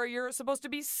shots where you're supposed to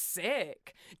be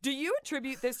sick. Do you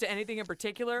attribute this to anything in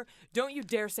particular? Don't you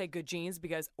dare say good genes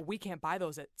because we can't buy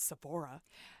those at Sephora.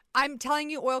 I'm telling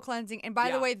you, oil cleansing. And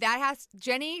by the way,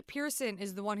 Jenny Pearson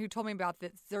is the one who told me about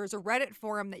this. There's a Reddit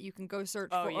forum that you can go search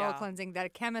for oil cleansing that a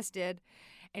chemist did.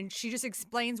 And she just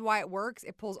explains why it works.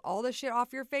 It pulls all the shit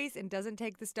off your face and doesn't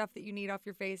take the stuff that you need off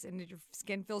your face, and your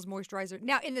skin feels moisturizer.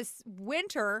 Now, in this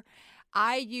winter,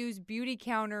 I use Beauty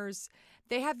Counters.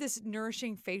 They have this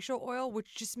nourishing facial oil,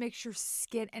 which just makes your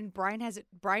skin, and Bryan has it.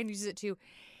 Bryan uses it too.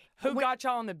 Who got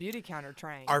y'all on the Beauty Counter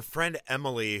train? Our friend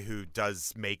Emily, who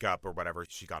does makeup or whatever,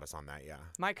 she got us on that, yeah.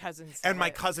 My cousin sells And my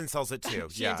cousin sells it too.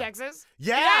 She in Texas?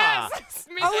 Yeah. Yes!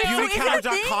 Me Oh, too.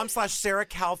 Beautycounter.com/Sarah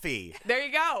Calfee. There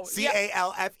you go.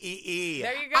 CALFEE.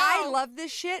 There you go. I love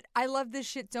this shit. I love this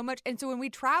shit so much. And so when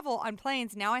we travel on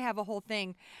planes, now I have a whole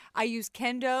thing. I use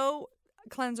Kendo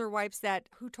cleanser wipes that,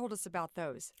 who told us about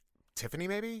those? Tiffany,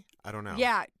 maybe? I don't know.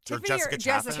 Yeah, Or Tiffany or Jessica.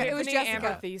 Jessica. It was Tiffany Jessica.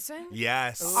 Amber Thiessen?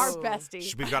 Yes. Our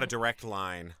bestie. We've got a direct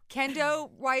line. Kendo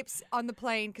wipes on the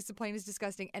plane because the plane is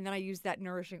disgusting, and then I use that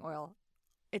nourishing oil.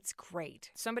 It's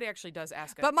great. Somebody actually does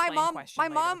ask a But my plain mom, question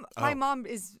later.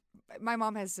 my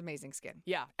mom has amazing skin.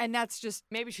 Yeah. And that's just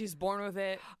Maybe she's born with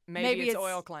it. Maybe, Maybe it's it's-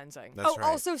 oil cleansing. That's right.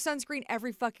 also sunscreen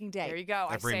every fucking day. There you go.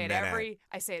 Every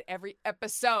I say it every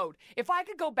episode. If I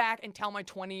could go back and tell my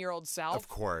 20-year-old self, Of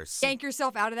course. Yank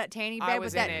yourself out of that tanny I bed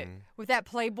was with in that it. with that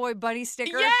Playboy bunny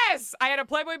sticker. yes, I had a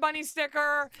Playboy bunny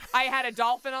sticker. I had a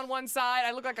dolphin on one side.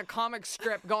 I looked like a comic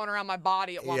strip going around my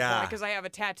body at one Yeah. point because I have a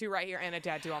tattoo right here and a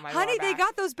tattoo on my Honey, lower they back.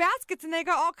 got those baskets and they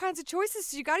got all kinds of choices,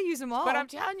 so you got to use them all. But I'm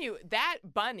telling you, that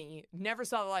bunny never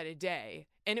saw the light of day,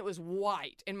 and it was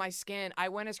white. And my skin, I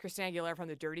went as Christina Aguilera from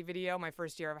the Dirty video my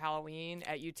first year of Halloween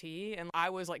at UT, and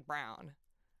I was like brown.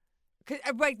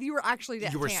 Like you were actually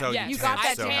that You were tan. so Yes, you tan got I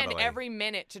that so tan. tanned heavily. every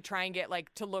minute to try and get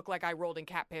to look like I rolled in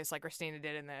cat piss like Christina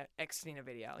did in the ex-Christina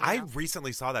video. You I know?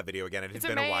 recently saw that video again. It It's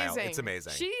had been amazing. a while. It's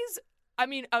amazing. She's, I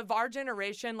mean, of our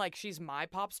generation, like she's my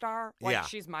pop star. Like Yeah.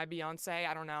 she's my Beyonce.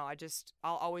 I don't know.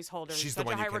 I'll always hold her She's in the such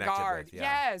one a you high connected regard. with, yeah.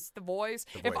 Yes, The Voice.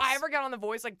 The If Voice. I ever get on The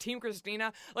Voice, like Team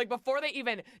Christina, like before they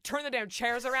even turn the damn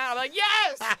chairs around, I'm like,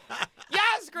 yes,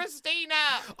 yes, Christina.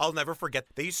 I'll never forget.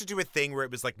 They used to do a thing where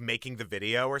it was like making the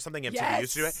video or something. MTV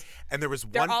used to do it. Yes. And there was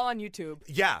They're one. all on YouTube.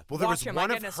 Yeah. Well, there Watch was them, I one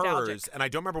get of nostalgic. hers, and I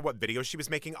don't remember what video she was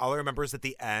making. All I remember is at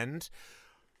the end,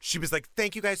 she was like,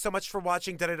 "Thank you guys so much for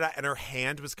watching." Da da da. And her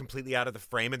hand was completely out of the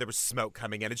frame, and there was smoke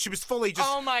coming in, and she was fully just.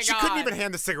 Oh, my She couldn't God. even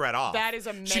hand the cigarette off. That is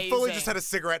She fully amazing. just had a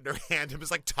cigarette in her hand and was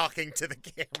like talking to the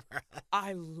camera.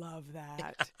 I love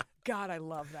that. God, I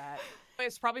love that.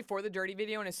 It's probably for the Dirty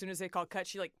video, and as soon as they called cut,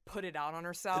 she like put it out on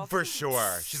herself. For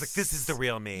sure. She's like, "This is the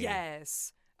real me."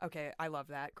 Yes. Okay, I love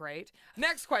that. Great.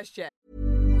 Next question.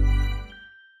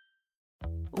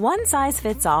 One size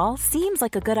fits all seems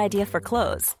like a good idea for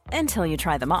clothes until you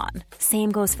try them on.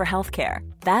 Same goes for healthcare.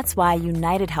 That's why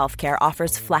United Healthcare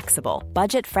offers flexible,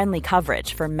 budget-friendly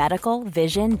coverage for medical,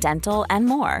 vision, dental, and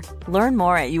more. Learn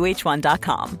more at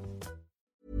uh1.com.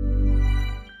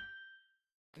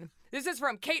 This is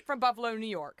from Kate from Buffalo, New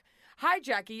York. Hi,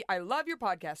 Jackie. I love your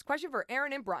podcast. Question for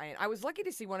Erin and Bryan. I was lucky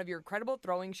to see one of your incredible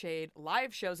Throwing Shade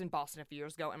live shows in Boston a few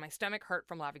years ago, and my stomach hurt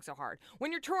from laughing so hard.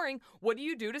 When you're touring, what do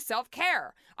you do to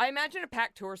self-care? I imagine a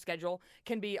packed tour schedule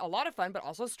can be a lot of fun, but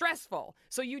also stressful.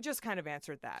 So you just kind of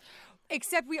answered that.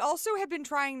 Except we also have been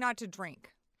trying not to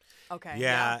drink. Okay.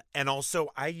 Yeah, and also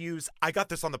I got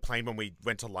this on the plane when we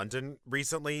went to London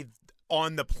recently.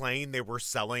 On the plane, they were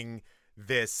selling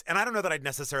this, and I don't know that I'd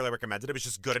necessarily recommend it. It was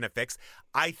just good in a fix.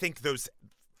 I think those,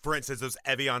 for instance, those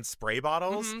Evian spray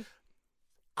bottles,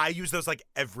 I use those like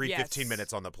every Yes. 15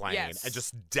 minutes on the plane Yes. and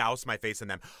just douse my face in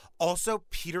them. Also,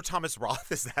 Peter Thomas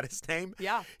Roth, is that his name?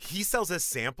 Yeah. He sells a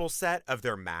sample set of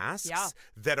their masks Yeah.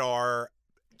 that are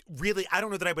really, I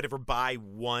don't know that I would ever buy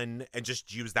one and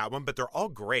just use that one, but they're all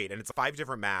great. And it's 5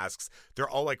 different masks. They're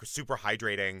all like super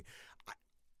hydrating.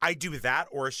 I do that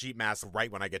or a sheet mask right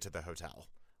when I get to the hotel.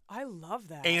 I love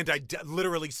that. And I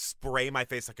literally spray my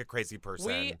face like a crazy person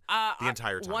the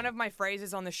entire time. One of my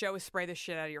phrases on the show is spray the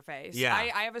shit out of your face. Yeah.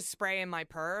 I have a spray in my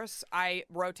purse. I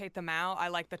rotate them out. I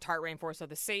like the Tarte Rainforest of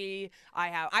the Sea.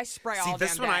 I spray all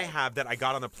this damn one I day. have that I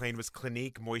got on the plane was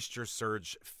Clinique Moisture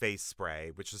Surge Face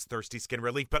Spray, which is thirsty skin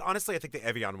relief. But honestly, I think the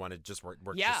Evian one, it just works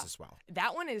Yeah. just as well.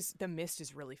 That one is, the mist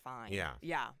is really fine. Yeah.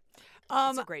 Yeah.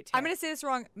 It's a great tip. I'm going to say this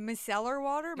wrong. Micellar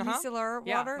water? Micellar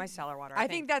Yeah, water? micellar water, I I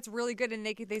think think. that's really good, and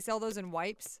they sell those in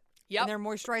wipes. Yep. And they're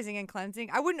moisturizing and cleansing.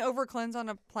 I wouldn't over cleanse on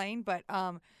a plane, but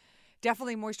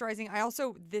definitely moisturizing. I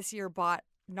also this year bought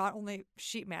not only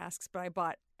sheet masks, but I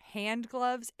bought hand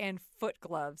gloves and foot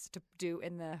gloves to do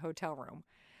in the hotel room.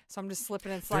 So I'm just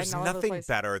slipping and sliding There's all over the nothing place.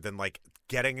 better than like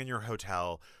getting in your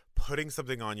hotel, putting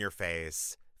something on your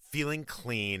face, feeling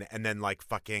clean, and then like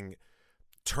fucking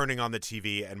turning on the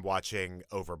TV and watching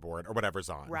Overboard or whatever's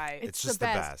on. Right. It's just the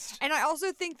best. And I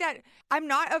also think that I'm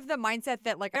not of the mindset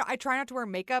that like I try not to wear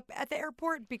makeup at the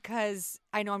airport because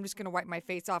I know I'm just going to wipe my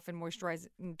face off and moisturize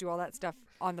and do all that stuff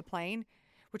on the plane,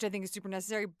 which I think is super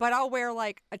necessary. But I'll wear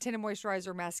like a tinted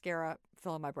moisturizer, mascara,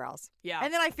 fill in my brows. Yeah.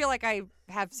 And then I feel like I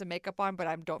have some makeup on, but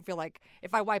I don't feel like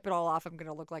if I wipe it all off, I'm going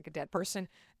to look like a dead person.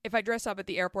 If I dress up at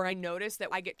the airport, I notice that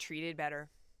I get treated better.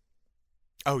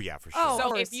 Oh, yeah, for sure. Oh, So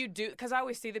of if course. you do, because I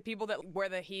always see the people that wear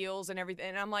the heels and everything,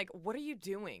 and I'm like, what are you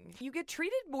doing? You get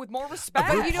treated with more respect.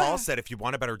 RuPaul said if you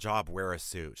want a better job, wear a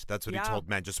suit. That's what Yeah. he told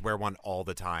men. Just wear one all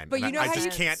the time. But And you know I how just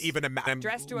you- can't even imagine. I'm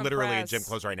Dress to literally in impress. gym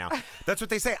clothes right now. That's what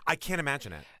they say. I can't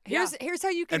imagine it. Here's how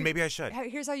you can. And maybe I should.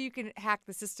 Here's how you can hack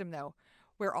the system though.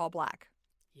 Wear all black,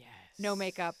 Yes. no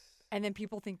makeup, and then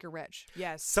people think you're rich.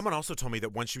 Yes. Someone also told me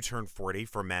that once you turn 40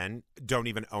 for men, don't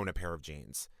even own a pair of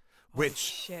jeans. Which,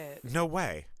 Shit. no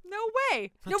way. No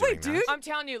way. Not No way, doing that. dude. I'm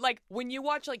telling you, like, when you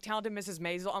watch, like, Talented Mrs.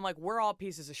 Maisel, I'm like, we're all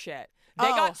pieces of shit. They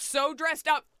Oh. got so dressed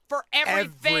up for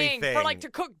everything. For, Everything. like, to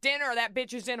cook dinner, that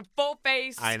bitch is in a full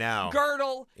face. I know.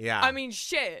 Girdle. Yeah. I mean,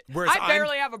 shit. Whereas I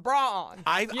barely have a bra on.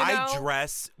 I you know?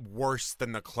 dress worse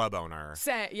than the club owner.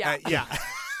 Yeah. Yeah.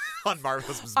 On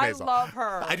Marvelous Mrs. I Maisel. love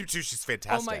her. I do too. She's Oh,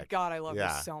 fantastic. my God. I love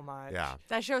Yeah. her so much. Yeah.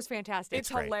 That show's fantastic.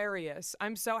 It's great. hilarious.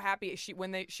 I'm so happy. She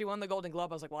won the Golden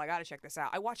Globe. I was like, well, I got to check this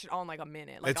out. I watched it all in like a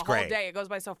minute. Like It's a whole great. day. It goes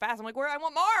by so fast. I'm like, I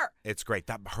want more. It's great.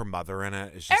 That her mother in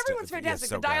it is just Everyone's yeah, fantastic.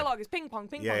 so The good. dialogue is ping pong,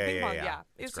 ping Yeah, pong, yeah, ping yeah, pong. yeah.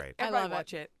 It's It's great. I Everybody love it.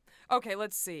 watch it. Okay,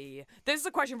 let's see. This is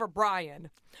a question for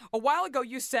Bryan. A while ago,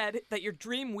 you said that your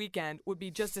dream weekend would be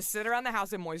just to sit around the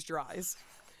house and moisturize.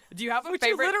 Do you have a Which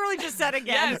favorite? you literally just said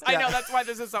again. Yes, I know. That's why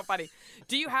this is so funny.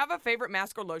 Do you have a favorite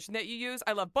mask or lotion that you use?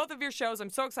 I love both of your shows. I'm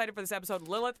so excited for this episode.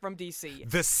 Lilith from DC.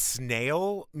 The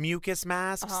snail mucus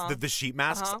masks, the sheet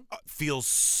masks, feels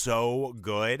so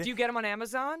good. Do you get them on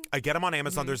Amazon? I get them on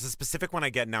Amazon. There's a specific one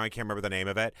I get now. I can't remember the name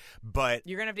of it, but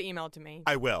You're gonna have to email it to me.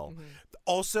 I will.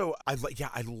 Also, I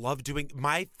love doing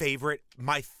my favorite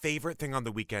thing on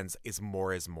the weekends is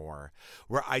more,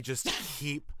 where I just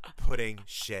keep putting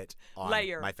shit on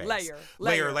Layer, my face.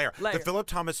 layer. The Philip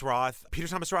Thomas Roth, Peter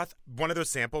Thomas Roth, one of those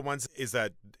sample ones is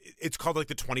it's called like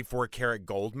the 24 karat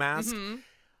gold mask.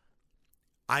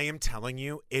 I am telling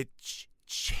you, it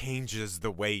changes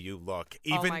the way you look.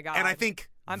 Even, my God. and I think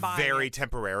I'm buying very it.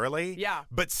 temporarily. Yeah.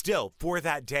 But still, for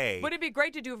that day. Would it be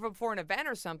great to do it before an event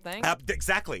or something?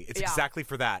 Exactly. It's Yeah. exactly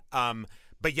for that.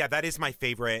 But yeah, that is my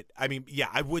favorite. I mean, yeah,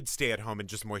 I would stay at home and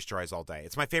just moisturize all day.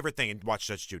 It's my favorite thing and watch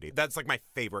Judge Judy. That's like my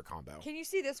favorite combo. Can you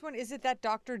see this one? Is it that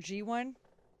Dr. G one?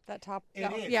 That top? It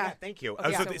no. is, Yeah. thank you.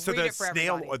 Okay, so read it for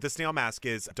everybody. The snail mask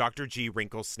is Dr. G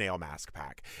Wrinkle Snail Mask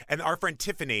Pack, and our friend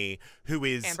Tiffany, who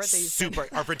is Amber Thiessen.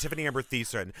 our friend Tiffany Amber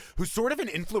Thiessen, who's sort of an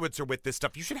influencer with this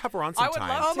stuff. You should have her on I would sometime.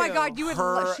 love Oh my to. God, you would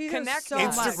Her love. She knows connect so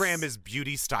us. much. Instagram is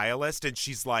beauty stylist, and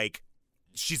she's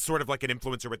sort of like an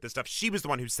influencer with this stuff. She was the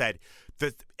one who said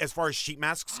that as far as sheet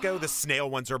masks go, the snail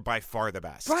ones are by far the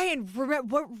best. Bryan,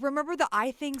 remember the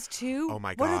eye things too? Oh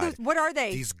my What are God. those? What are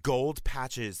they? These gold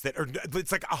patches that are,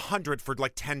 it's like $100 for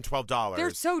like $10, $12. They're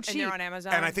so cheap. and they're on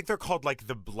Amazon. And I think they're called like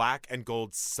the black and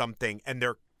gold something, and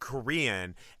they're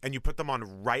Korean, and you put them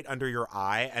on right under your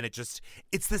eye, and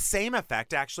it's the same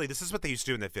effect, actually. This is what they used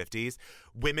to do in the 50s.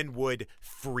 Women would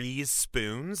freeze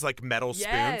spoons, like metal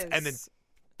spoons, and then Yes.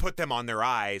 put them on their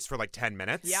eyes for like 10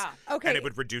 minutes. Yeah. Okay. And it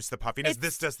would reduce the puffiness. It's-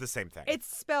 This does the same thing. It's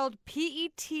spelled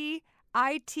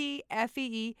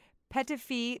PETITFEE,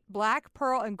 Petafee, black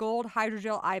pearl and gold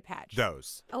hydrogel eye patch.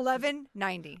 Those.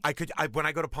 $11.90. When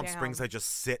I go to Palm Damn. Springs, I just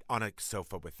sit on a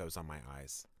sofa with those on my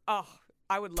eyes. Oh,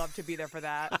 I would love to be there for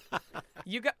that.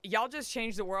 Y'all just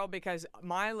changed the world because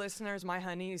my listeners, my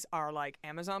honeys, are like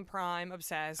Amazon Prime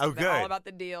obsessed. Oh, They're good. all about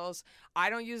the deals. I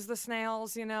don't use the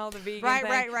snails, the vegan Right,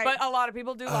 thing. right. But a lot of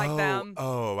people do like them.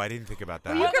 Oh, I didn't think about that.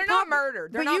 Well, Well, you they're could not prob-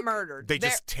 murdered. They're but not you- murdered. They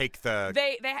just take the.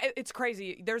 It's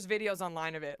crazy. There's videos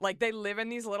online of it. Like they live in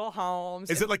these little homes.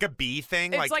 Is it like a bee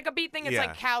thing? It's like a bee thing. It's yeah.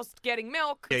 like cows getting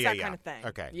milk. Yeah, It's yeah, that yeah. kind of thing.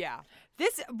 Okay. Yeah.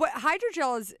 What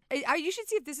hydrogel is? You should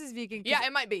see if this is vegan. 'cause- Yeah,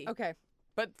 it might be. Okay.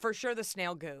 But for sure, the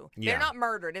snail goo. Yeah. They're not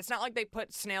murdered. It's not like they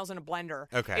put snails in a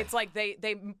blender. Okay. It's like they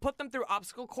put them through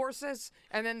obstacle courses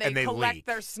and then they And they collect leak.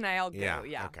 their snail goo. Yeah.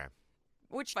 Yeah. Okay.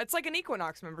 Which it's like an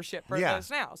Equinox membership for Yeah. the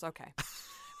snails. Okay.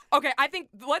 Okay, I think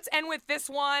let's end with this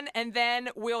one, and then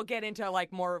we'll get into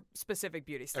like more specific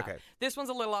beauty stuff. Okay. This one's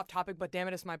a little off topic, but damn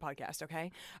it, it's my podcast,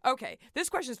 okay? Okay, this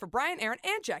question is for Bryan, Erin,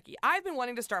 and Jackie. I've been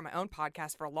wanting to start my own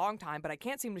podcast for a long time, but I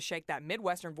can't seem to shake that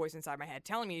Midwestern voice inside my head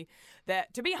telling me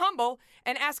that to be humble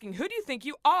and asking, who do you think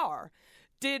you are?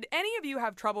 Did any of you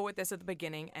have trouble with this at the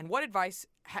beginning, and what advice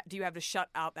do you have to shut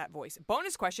out that voice?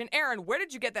 Bonus question, Erin, where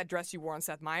did you get that dress you wore on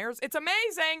Seth Meyers? It's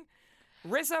amazing!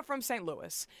 Rissa from St.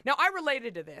 Louis. Now, I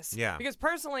related to this. Yeah. Because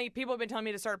personally, people have been telling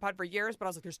me to start a pod for years, but I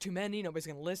was like, there's too many. Nobody's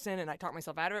going to listen. And I talked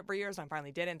myself out of it for years. And I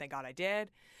finally did it. And thank God I did.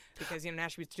 Because,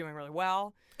 Nashville's doing really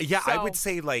well. Yeah, So, I would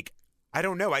say, like, I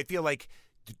don't know. I feel like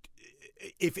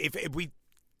if we,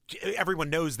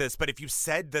 everyone knows this, but if you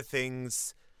said the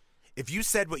things, if you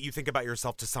said what you think about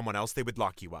yourself to someone else, they would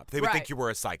lock you up. They would Right. think you were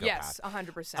a psychopath. Yes,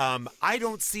 100%. I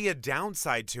don't see a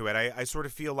downside to it. I sort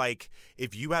of feel like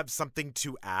if you have something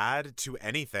to add to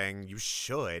anything, you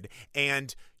should.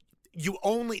 And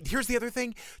here's the other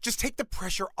thing, just take the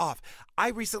pressure off. I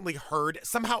recently heard,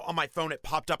 somehow on my phone it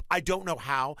popped up, I don't know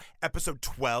how, episode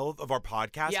 12 of our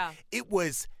podcast. Yeah. It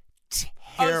was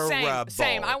terrible.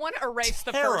 Same. I want to erase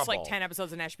the first, Terrible. 10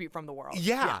 episodes of Nash Beaut from the world.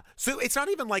 Yeah. So it's not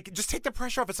even like, just take the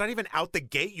pressure off. It's not even out the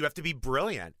gate. You have to be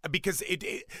brilliant because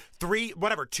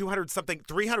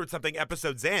 300 something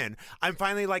episodes in, I'm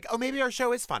finally like, oh, maybe our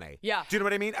show is funny. Yeah. Do you know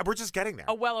what I mean? We're just getting there.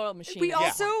 A well-oiled machine. We at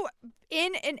this also, point.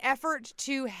 in an effort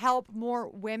to help more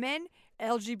women,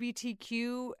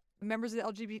 LGBTQ members of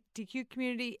the LGBTQ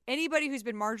community, anybody who's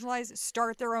been marginalized,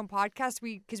 start their own podcast.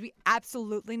 Because we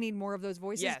absolutely need more of those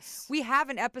voices. Yes. We have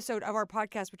an episode of our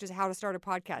podcast, which is how to start a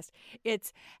podcast.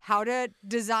 It's how to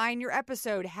design your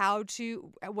episode,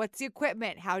 what's the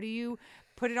equipment, how do you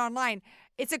put it online.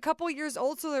 It's a couple years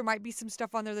old, so there might be some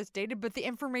stuff on there that's dated, but the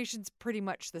information's pretty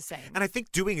much the same. And I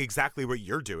think doing exactly what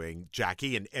you're doing,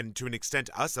 Jackie, and to an extent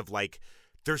us, of like,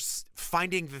 there's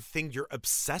finding the thing you're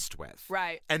obsessed with.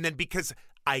 Right. And then because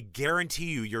I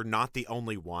guarantee you're not the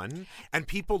only one, and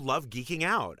people love geeking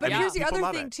out. But I mean, here's the people other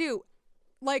love thing, it. too.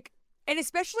 Like, and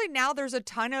especially now, there's a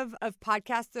ton of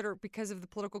podcasts that are, because of the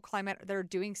political climate, that are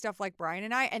doing stuff like Bryan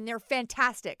and I, and they're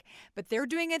fantastic. But they're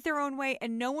doing it their own way,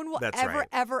 and no one will That's ever, right.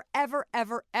 ever, ever,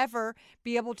 ever, ever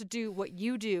be able to do what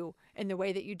you do in the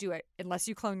way that you do it unless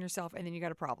you clone yourself, and then you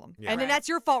got a problem. Yeah. And then Right. that's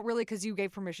your fault, really, because you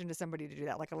gave permission to somebody to do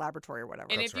that, like a laboratory or whatever.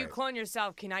 And That's if you right. clone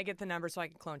yourself, can I get the number so I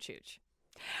can clone Chooch?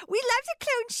 We love to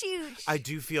clone shoot. I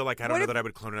do feel like I don't What know if- that I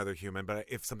would clone another human, but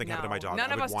if something happened to my dog, None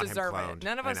I of would us want him deserve cloned. it.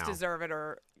 None of I us know. deserve it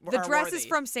or The are dress is worthy.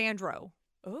 from Sandro,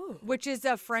 Ooh. which is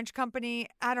a French company.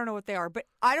 I don't know what they are, but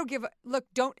I don't give a look.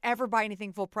 Don't ever buy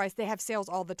anything full price. They have sales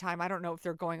all the time. I don't know if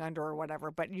they're going under or whatever,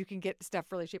 but you can get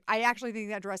stuff really cheap. I actually think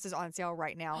that dress is on sale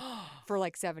right now for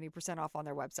like 70% off on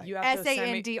their website. You have to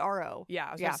send me- Sandro. Yeah,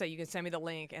 I was going to say, you can send me the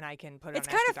link and I can put it It's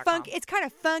on kind of Nashville.com. funky. It's kind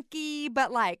of funky,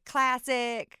 but like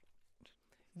classic.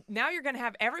 Now you're going to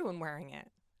have everyone wearing it.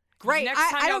 Great. Next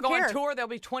time I y'all don't go care. on tour, there'll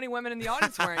be 20 women in the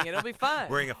audience wearing it. It'll be fun.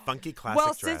 Wearing a funky classic Well,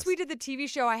 dress. since we did the TV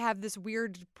show, I have this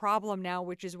weird problem now,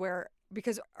 which is where,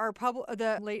 because our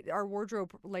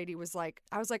wardrobe lady was like,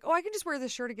 I was like, oh, I can just wear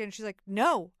this shirt again. She's like,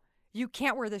 no, you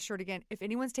can't wear this shirt again. If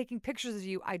anyone's taking pictures of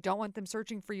you, I don't want them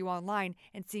searching for you online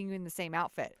and seeing you in the same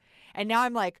outfit. And now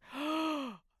I'm like,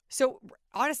 so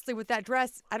honestly, with that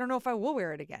dress, I don't know if I will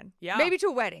wear it again. Yeah. Maybe to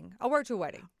a wedding. I'll wear it to a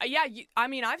wedding. Yeah, I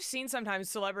mean, I've seen sometimes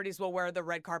celebrities will wear the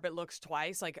red carpet looks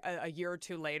twice, like a year or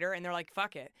two later, and they're like,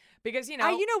 fuck it. Because, You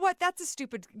know what? That's a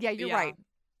stupid. Yeah, you're Yeah. right.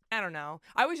 I don't know.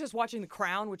 I was just watching The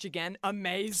Crown, which again,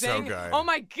 amazing. good. Oh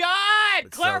my God,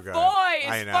 It's Claire so good. Foy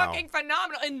I is know. fucking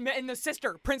phenomenal. And the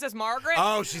sister, Princess Margaret.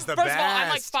 Oh, she's the First best. of all, I'm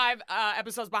like 5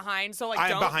 episodes behind, so like I'm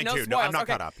don't behind no too. spoils. No, I'm not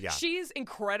Okay. caught up, yeah. She's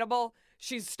incredible.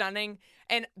 She's stunning,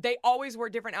 and they always wear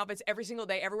different outfits every single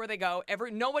day, everywhere they go.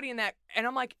 Nobody in that, and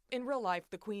I'm like, in real life,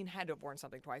 the Queen had to have worn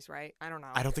something twice, right? I don't know.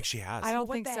 I don't think she has. I don't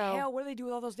What think the so. hell? What do they do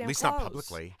with all those damn At least clothes? not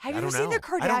publicly. Have I you ever don't seen know.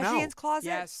 the I don't know. Kardashians' closet?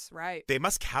 Yes, right. They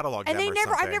must catalog And them or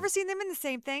something. I've never seen them in the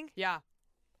same thing. Yeah.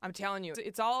 I'm telling you,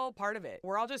 it's all part of it.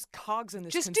 We're all just cogs in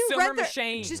this Just do consumer rent the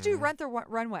machine. Just do rent the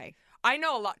runway. I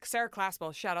know a lot. Sarah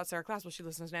Claspel, shout out Sarah Claspel. She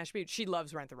listens to Nash Beaut. She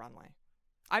loves Rent the Runway.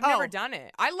 I've Oh. never done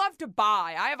it. I love to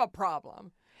buy. I have a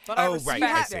problem, but I Oh, respect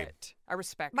right, I see. it. I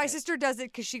respect My it. sister does it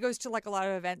because she goes to like a lot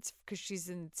of events because she's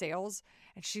in sales,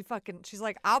 and she's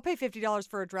like, I'll pay $50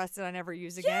 for a dress that I never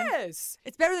use again. Yes.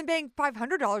 It's better than paying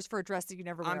 $500 for a dress that you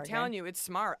never wear I'm again. telling you, it's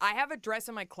smart. I have a dress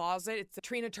in my closet. It's a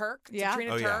Trina Turk. It's Yeah? a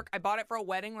Trina Oh, yeah. Turk. I bought it for a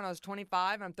wedding when I was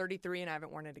 25. I'm 33 and I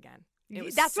haven't worn it again. It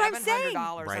was That's what I'm saying.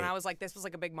 $700. Right. And I was like, this was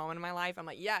like a big moment in my life. I'm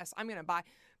like, yes, I'm going to buy.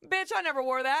 Bitch, I never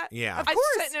wore that. Yeah. Of It's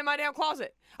course. sitting in my damn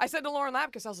closet. I said to Lauren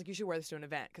Lapkus, I was like, you should wear this to an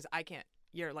event because I can't.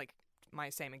 You're like my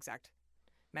same exact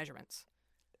measurements.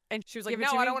 And She was like, give it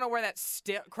no, to I me? don't want to wear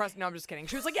that crust. No, I'm just kidding.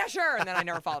 She was like, yeah, sure. And then I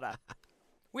never followed up.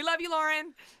 We love you,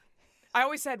 Lauren. I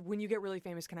always said, when you get really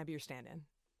famous, can I be your stand-in?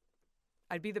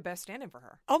 I'd be the best stand-in for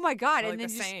her. Oh my God! We're And like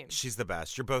then the same. She's the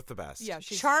best. You're both the best. Yeah,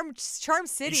 she's... Charm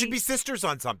City. You should be sisters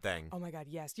on something. Oh my God,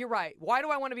 yes. You're right. Why do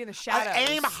I want to be in the shadows? I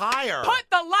aim higher. Put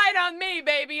the light on me,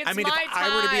 baby. It's I mean, my if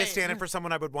time. I were to be a stand-in for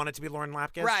someone, I would want it to be Lauren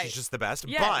Lapkus. Right. She's just the best.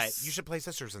 Yes. But you should play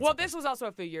sisters in Well, something. this was also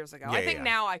a few years ago. Yeah, I think yeah.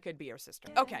 now I could be your sister.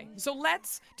 Okay, so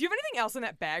let's... Do you have anything else in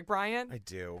that bag, Bryan? I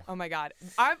do. Oh my God.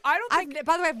 I don't think...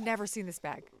 By the way, I've never seen this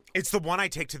bag. It's the one I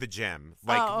take to the gym.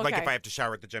 Like, Oh, like okay. if I have to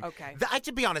shower at the gym. Okay.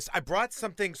 To be honest, I brought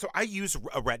something. So I use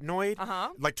a retinoid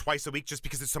like twice a week just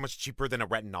because it's so much cheaper than a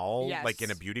retinol, Yes. like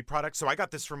in a beauty product. So I got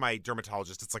this from my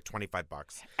dermatologist. It's like $25.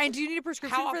 And do you need a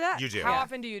prescription for that? You do. How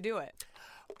often do you do it?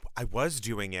 I was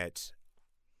doing it.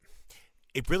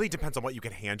 It really depends on what you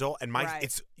can handle, and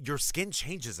Right. your skin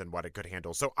changes in what it could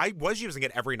handle. So I was using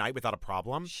it every night without a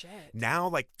problem. Shit. Now,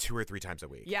 like 2 or 3 times a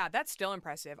week. Yeah, that's still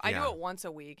impressive. I do Yeah. it once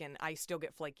a week, and I still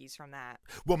get flakies from that.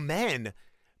 Well, men,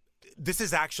 this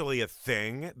is actually a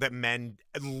thing that men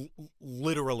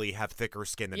literally have thicker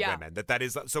skin than Yeah. women. That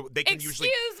is so they can Excuse usually.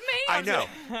 me. I I'm know,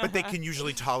 just- but they can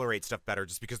usually tolerate stuff better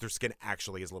just because their skin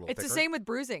actually is a little It's thicker. the same with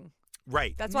bruising.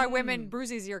 Right. That's why women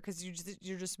bruise easier because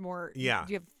you're just more. Yeah.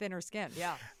 You have thinner skin.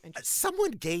 Yeah.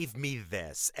 Someone gave me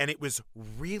this, and it was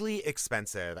really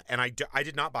expensive, and I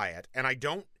did not buy it, and I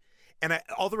don't. And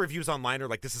all the reviews online are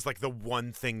like, this is like the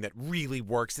one thing that really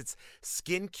works. It's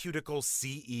Skin Cuticle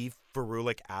CE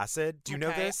ferulic acid. Do you know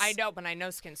Okay, this? I know, but I know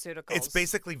SkinCeuticals. It's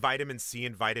basically vitamin C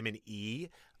and vitamin E. Is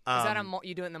that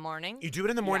you do it in the morning? You do it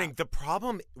in the morning. Yeah. The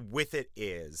problem with it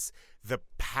is the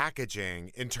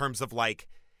packaging in terms of like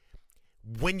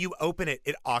when you open it,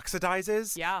 it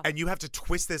oxidizes. Yeah. And you have to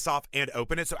twist this off and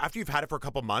open it. So after you've had it for a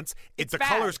couple months, the bad.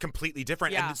 color is completely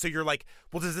different. Yeah. And so you're like,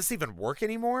 well, does this even work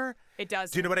anymore? It does.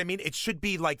 Do you know what I mean? It should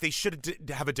be like they should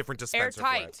have a different dispenser for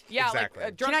Airtight. it. Yeah, exactly.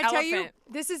 like a drunk Can I tell elephant.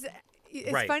 you?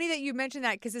 It's Right. funny that you mentioned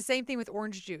that because the same thing with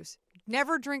orange juice.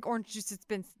 Never drink orange juice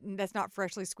that's not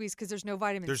freshly squeezed because there's no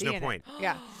vitamin There's C no in point. it.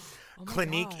 Yeah. Oh my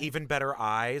Clinique God. Even Better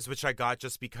Eyes, which I got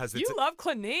just because it's You love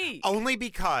Clinique. only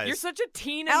because You're such a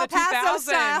teen in El the Paso 2000s.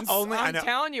 style. Only- I I'm know.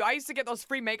 telling you, I used to get those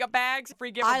free makeup bags,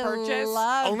 free gift I purchase.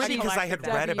 love only I because I had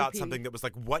collected read them. about WP. something that was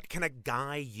like, what can a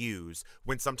guy use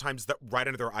when sometimes right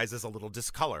under their eyes is a little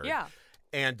discolored? Yeah.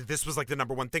 And this was like the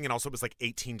number one thing, and also it was like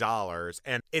 $18,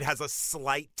 and it has a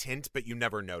slight tint, but you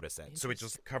never notice it, so it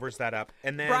just covers that up.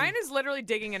 And then Bryan is literally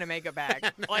digging in a makeup bag.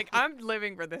 Like, I'm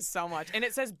living for this so much. And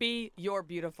it says, be your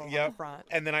beautiful on the front.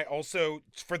 And then I also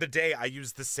for the day I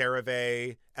use the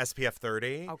CeraVe SPF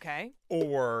 30. Okay.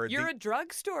 Or You're a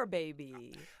drugstore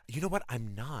baby. You know what?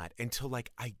 I'm not until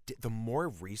like the more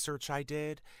research I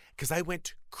did, because I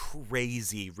went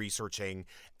crazy researching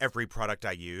every product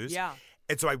I use. Yeah.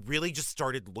 And so I really just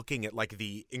started looking at like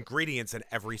the ingredients in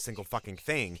every single fucking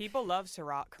thing. People love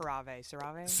CeraVe.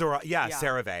 CeraVe?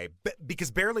 CeraVe.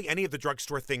 Because barely any of the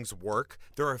drugstore things work.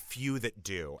 There are a few that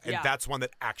do. And Yeah. that's one that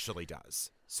actually does.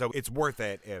 So it's worth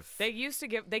it if... They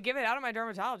give it out of my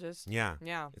dermatologist. Yeah.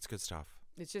 Yeah. It's good stuff.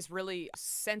 It's just really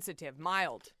sensitive,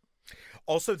 mild.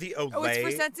 Also the Olay... Oh, it's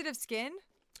for sensitive skin?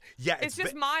 Yeah, It's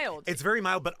just mild. It's very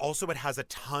mild, but also it has a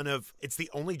ton of. It's the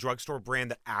only drugstore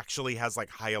brand that actually has like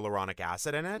hyaluronic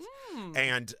acid in it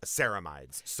and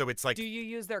ceramides. So it's like Do you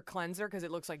use their cleanser because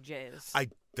it looks like jizz?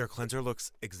 their cleanser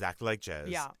looks exactly like jizz.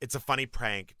 Yeah. It's a funny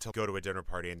prank to go to a dinner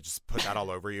party and just put that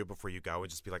all over you before you go and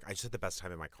just be like, I just had the best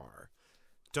time in my car.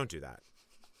 Don't do that.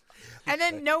 And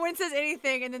then no one says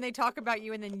anything, and then they talk about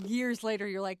you, and then years later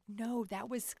you're like, no, that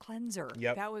was cleanser.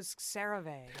 Yep. That was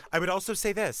CeraVe. I would also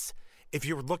say this. If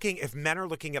men are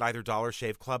looking at either Dollar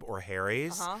Shave Club or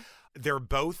Harry's, they're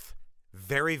both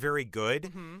very, very good.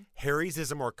 Mm-hmm. Harry's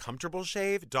is a more comfortable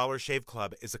shave. Dollar Shave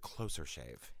Club is a closer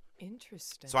shave.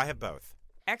 Interesting. So I have both.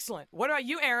 Excellent. What about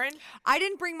you, Erin? I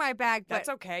didn't bring my bag, but That's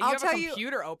okay. You I'll have tell a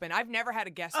computer open. I've never had a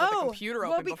guest with a computer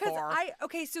well, open because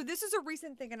before. so this is a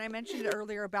recent thing, and I mentioned it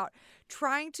earlier about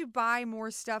trying to buy more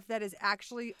stuff that is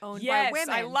actually owned yes, by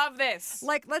women. I love this.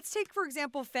 Like, let's take, for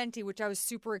example, Fenty, which I was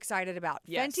super excited about.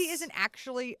 Yes. Fenty isn't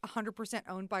actually 100%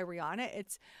 owned by Rihanna.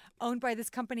 It's owned by this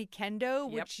company, Kendo,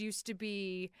 which used to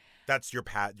be... That's your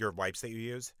wipes that you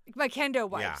use? My Kendo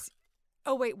wipes.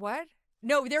 Yeah. Oh, wait, what?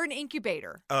 No, they're an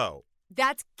incubator. Oh.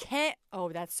 That's K-E-N.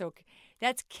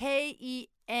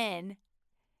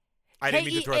 I didn't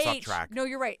mean to throw us off K-E-H. track. No,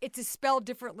 you're right. It's spelled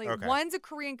differently. Okay. One's a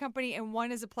Korean company and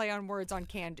one is a play on words on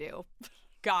can do.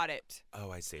 Got it. Oh,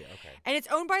 I see. Okay. And it's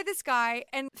owned by this guy,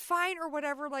 and fine or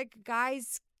whatever, like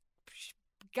guys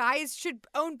guys should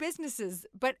own businesses,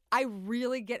 but I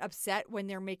really get upset when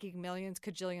they're making millions,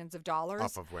 cajillions of dollars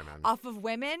Off of women. Off of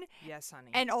women. Yes, honey.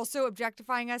 And also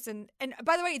objectifying us. And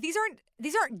by the way, these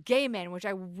aren't gay men, which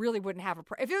I really wouldn't have if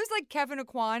it was like Kevin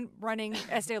Aquan running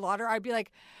Estee Lauder, I'd be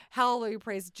like, hallelujah,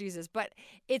 praise Jesus. But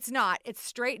it's not. It's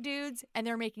straight dudes, and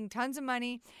they're making tons of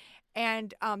money.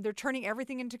 And they're turning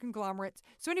everything into conglomerates.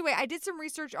 So anyway, I did some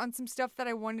research on some stuff that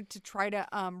I wanted to try to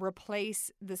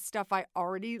replace the stuff I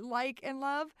already like and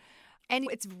love. And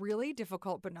it's really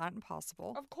difficult, but not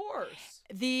impossible. Of course.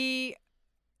 The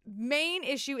main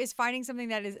issue is finding something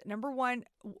that is, number one,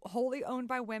 wholly owned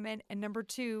by women, and number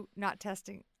two, not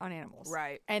testing on animals.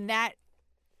 Right. And that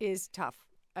is tough,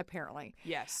 apparently.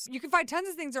 Yes. You can find tons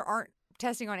of things that aren't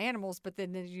testing on animals, but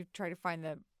then you try to find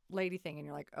the lady thing and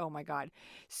you're like, oh my God.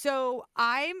 So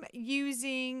I'm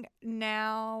using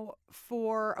now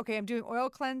I'm doing oil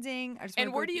cleansing.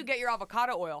 And where do you get your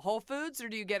avocado oil? Whole Foods, or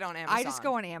do you get it on Amazon? I just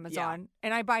go on Amazon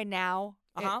and I buy Now.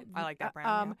 I like that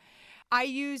brand.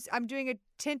 I'm doing a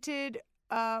tinted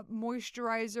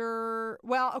moisturizer.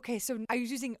 Well, okay, so I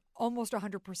was using almost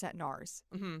 100% NARS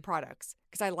products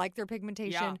because I like their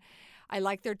pigmentation. Yeah. I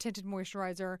like their tinted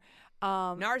moisturizer.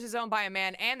 NARS is owned by a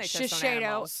man, and they test on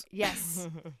animals. Yes.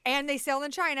 And they sell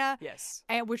in China. Yes.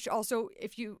 And which also,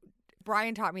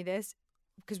 Bryan taught me this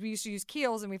because we used to use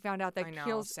Kiehl's, and we found out that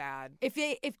Kiehl's, sad.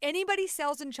 If anybody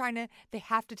sells in China, they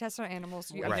have to test on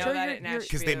animals. I know that at Nashville.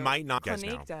 Because they might not.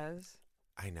 Clinique does.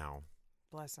 I know.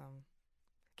 Bless them.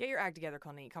 Get your act together,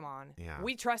 Clinique. Come on. Yeah.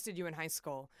 We trusted you in high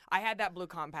school. I had that blue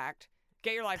compact.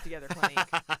 Get your life together, Clinique.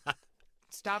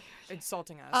 Stop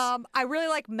insulting us. I really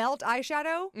like Melt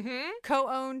eyeshadow,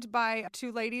 co-owned by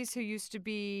two ladies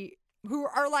who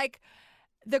are like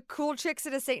the cool chicks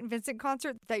at a St. Vincent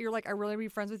concert that you're like, I really want to be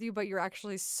friends with you, but you're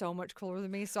actually so much cooler than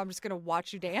me, so I'm just going to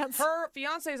watch you dance. Her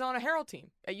fiance is on a Herald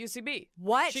team at UCB.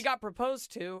 What? She got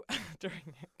proposed to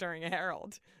during a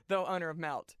Herald, the owner of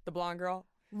Melt, the blonde girl.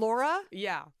 Laura?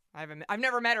 Yeah. I've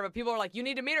never met her, but people are like, you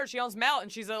need to meet her. She owns Melt,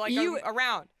 and she's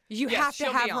around. You have to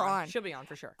have her on. She'll be on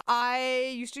for sure.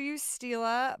 I used to use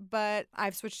Stila, but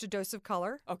I've switched to Dose of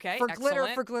Color. Okay, for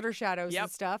excellent. glitter shadows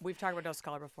and stuff. We've talked about Dose of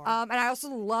Color before. And I also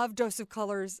love Dose of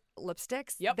Color's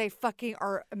lipsticks. Yep. They fucking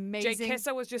are amazing. Jay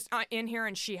Kissa was just in here,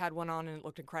 and she had one on, and it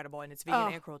looked incredible, and it's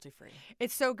vegan and cruelty free.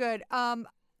 It's so good.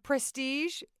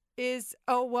 Prestige is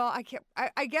I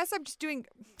guess I'm just doing.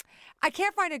 I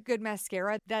can't find a good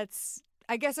mascara that's.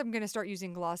 I guess I'm going to start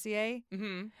using Glossier,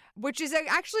 which is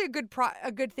actually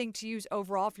a good thing to use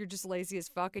overall if you're just lazy as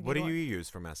fuck. And what do you use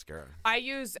for mascara? I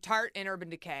use Tarte and Urban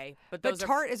Decay, but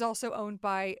Tarte is also owned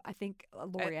by, I think,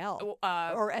 L'Oreal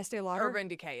or Estee Lauder. Urban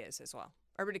Decay is as well.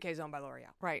 Urban Decay is owned by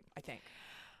L'Oreal, right? I think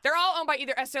they're all owned by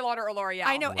either Estee Lauder or L'Oreal.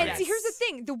 I know, Right. and see, here's the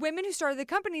thing: the women who started the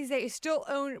companies, they still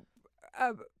own.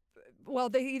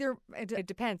 They either it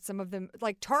depends. Some of them,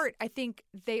 like Tarte, I think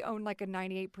they own like a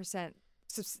 98%.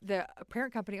 So the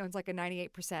parent company owns like a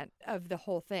 98% of the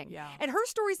whole thing. Yeah. And her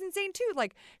story's insane too.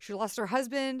 Like she lost her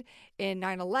husband in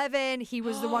 9/11. He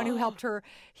was the one who helped her.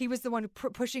 He was the one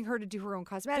pushing her to do her own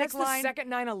cosmetic line. That's the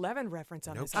second 9/11 reference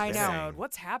on this episode. I know.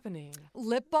 What's happening?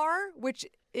 Lip Bar, which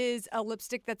is a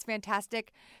lipstick that's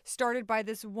fantastic, started by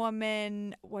this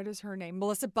woman, what is her name?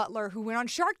 Melissa Butler, who went on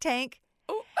Shark Tank.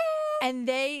 Ooh. And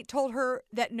they told her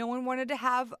that no one wanted to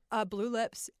have blue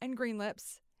lips and green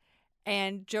lips.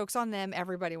 And joke's on them.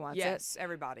 Everybody wants it. Yes,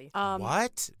 everybody.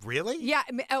 What? Really? Yeah.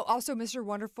 Also, Mr.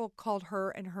 Wonderful called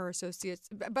her and her associates.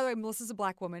 By the way, Melissa's a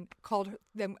black woman. Called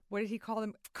them. What did he call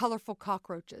them? Colorful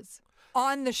cockroaches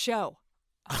on the show.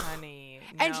 Honey,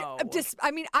 And no.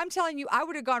 I'm telling you, I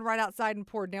would have gone right outside and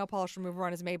poured nail polish remover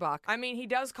on his Maybach. I mean, he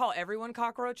does call everyone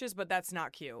cockroaches, but that's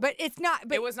not cute. But it's not.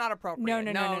 But it was not appropriate.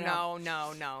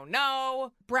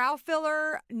 No. Brow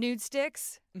filler nude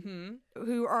sticks,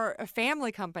 who are a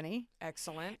family company.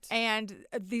 Excellent. And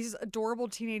these adorable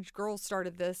teenage girls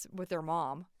started this with their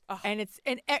mom. Oh, and it's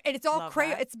all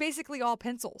crayon. that. It's basically all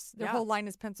pencils. Their Yeah. whole line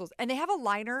is pencils, and they have a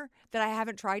liner that I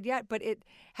haven't tried yet, but it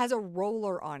has a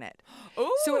roller on it.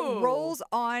 Ooh. So it rolls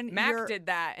on. Mac did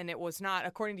that, and it was not,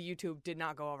 according to YouTube, did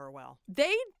not go over well.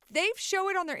 They show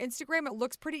it on their Instagram. It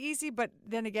looks pretty easy, but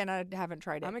then again, I haven't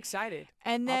tried it. I'm excited.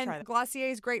 And I'll try then that. Glossier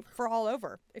is great for all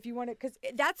over if you want it, because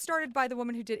that started by the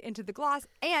woman who did Into the Gloss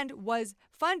and was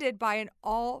funded by an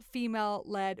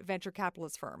all-female-led venture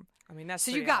capitalist firm. I mean, that's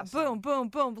So pretty you got awesome.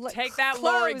 boom. Take that,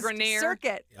 Lori closed Grenier.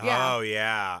 circuit. Yeah. Oh,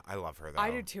 yeah. I love her, though.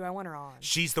 I do too. I want her on.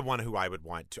 She's the one who I would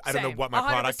want to. I don't know Same. what my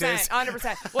product is.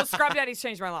 100%. Well, Scrub Daddy's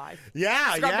changed my life.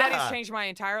 Yeah, Scrub yeah. Daddy's changed my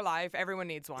entire life. Everyone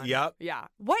needs one. Yep. Yeah.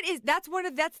 That's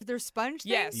Their sponge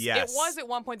thing? Yes. Yes. It was at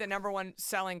one point the number one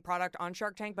selling product on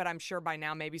Shark Tank, but I'm sure by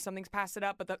now maybe something's passed it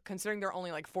up. But considering they're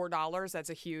only like $4, that's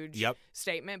a huge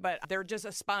statement. But they're just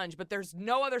a sponge. But there's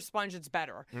no other sponge that's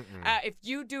better. If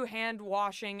you do hand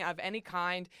washing of any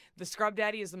kind, the Scrub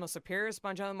Daddy is the most superior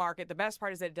sponge on the market. The best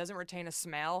part is that it doesn't retain a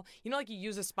smell. You know, like you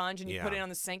use a sponge and you put it on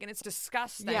the sink and it's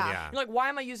disgusting. Yeah. You're like, why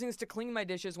am I using this to clean my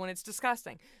dishes when it's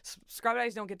disgusting? Scrub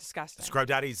Daddies don't get disgusting. Scrub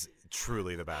Daddy's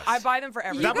truly the best. I buy them for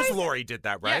everything. That was Lori did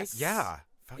that, right? Yes. Yeah.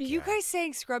 Fuck You yeah. guys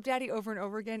saying Scrub Daddy over and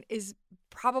over again is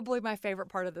probably my favorite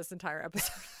part of this entire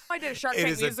episode. I did a Shark It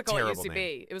Tank is a musical at terrible UCB.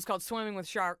 name. It was called Singing with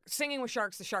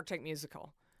Sharks, the Shark Tank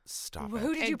musical. Stop Who it. did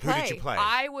you Who did you play? play?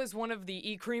 I was one of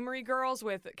the E Creamery girls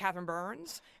with Catherine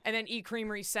Burns, and then E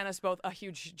Creamery sent us both a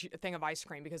huge thing of ice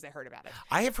cream because they heard about it.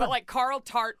 I have heard But like Carl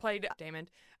Tart played Damon.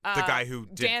 the guy who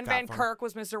did Dan Fat Van Farm. Kirk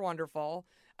was Mr. Wonderful.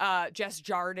 Jess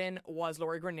Jardin was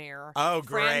Lori Grenier. Oh, Fran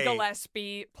great.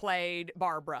 Gillespie played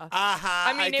Barbara.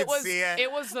 I mean, could it was see it.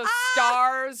 the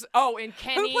stars. Oh, and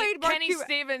Kenny played Mark Kenny Cuban?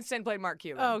 Stevenson played Mark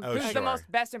Cuban. Oh, Oh, who's sure. the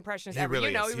most best impressionist He ever. really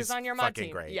you know, is. he was He's on your mud fucking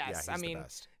team. great. Yes, Yeah, he's I the mean,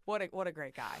 best. what a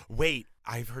great guy. Wait,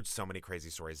 I've heard so many crazy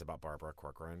stories about Barbara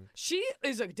Corcoran. She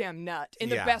is a damn nut in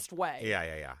Yeah. the best way.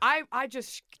 Yeah. I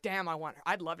just I want her.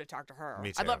 I'd love to talk to her.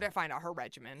 Me I'd love too. to find out her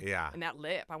regimen. Yeah. And that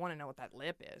lip. I want to know what that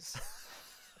lip is.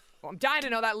 Well, I'm dying to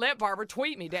know that lip, Barbara.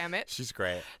 Tweet me, damn it. She's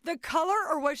great. The color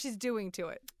or what she's doing to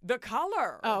it? The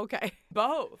color. Oh, okay.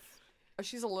 Both.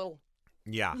 She's a little,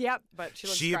 Yeah. Yep. but she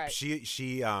looks She great.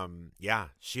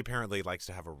 she apparently likes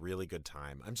to have a really good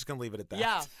time. I'm just gonna leave it at that.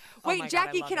 Yeah. Oh Wait, my God,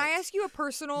 Jackie, love can it. I ask you a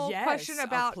personal Yes. question Oh,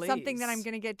 about something that please. I'm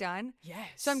going to get done? Yes.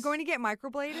 So I'm going to get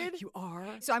microbladed. You are.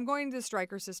 So I'm going to the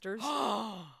Stryker Sisters.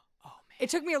 Oh man. It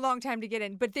took me a long time to get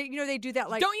in, but they do that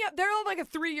like Don't you? They're on like a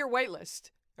 3-year wait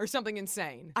list or something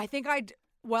insane. I think I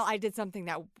did something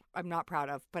that I'm not proud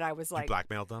of, but I was You like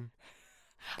blackmailed them.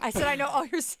 I said I know all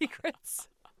your secrets.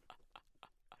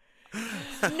 No,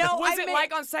 Was I it meant-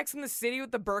 like on Sex and the City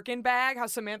with the Birkin bag? How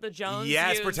Samantha Jones?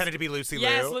 Yes, used, pretended to be Lucy Liu.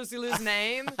 Yes, Lucy Liu's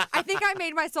name. I think I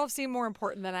made myself seem more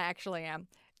important than I actually am.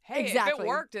 Hey, exactly. if it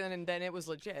worked, then it was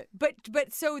legit. But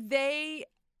so they,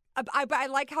 I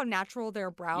like how natural their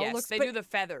brow Yes, looks. they but do the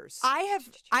feathers. I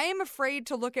am afraid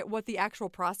to look at what the actual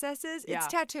process is. Yeah. It's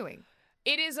tattooing.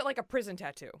 It is like a prison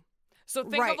tattoo. So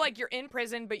think Right. of like you're in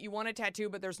prison, but you want a tattoo,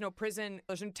 but there's no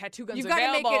tattoo guns You've gotta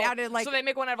make available. it out of, like- so they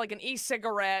make one out of like an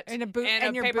e-cigarette And a boot- and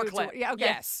and a your paper boots or- clip. yeah, okay.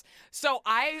 Yes. So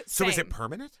So is same. it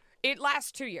permanent? It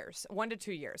lasts 2 years, 1 to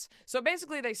 2 years. So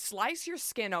basically, they slice your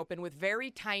skin open with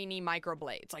very tiny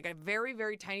microblades, like a very,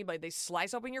 very tiny blade. They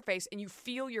slice open your face, and you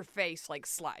feel your face like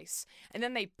slice. And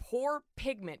then they pour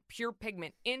pigment, pure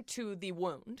pigment, into the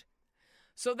wound.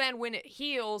 So then when it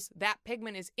heals, that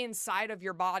pigment is inside of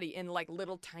your body in like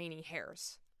little tiny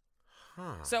hairs.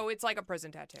 Huh. So it's like a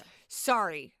prison tattoo.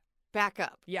 Sorry, back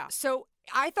up. Yeah. So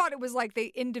I thought it was like they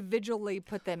individually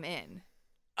put them in.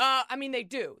 I mean, they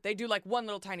do. They do like one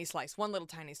little tiny slice, one little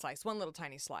tiny slice, one little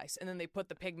tiny slice, and then they put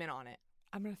the pigment on it.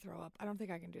 I'm gonna throw up. I don't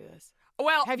think I can do this.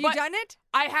 Well, Have you but done it?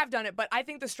 I have done it, but I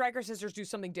think the Stryker Sisters do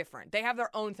something different. They have their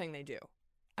own thing they do.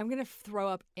 I'm gonna throw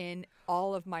up in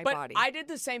all of my But body. I did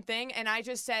the same thing, and I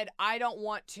just said, I don't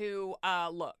want to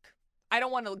look. I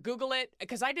don't want to Google it,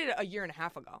 because I did it a year and a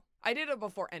half ago. I did it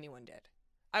before anyone did.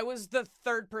 I was the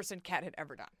third person Kat had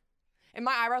ever done. And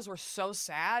my eyebrows were so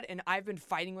sad, and I've been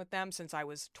fighting with them since I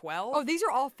was 12. Oh, these are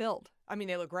all filled. I mean,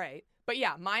 they look great. But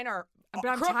yeah, mine are But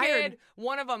I'm crooked. tired.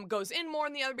 One of them goes in more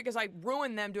than the other because I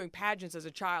ruined them doing pageants as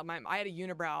a child. I had a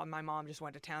unibrow, and my mom just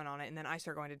went to town on it, and then I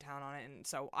started going to town on it. And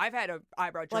so I've had an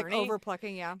eyebrow journey. Like over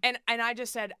plucking, yeah. And I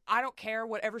just said, I don't care.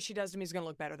 Whatever she does to me is going to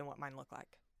look better than what mine look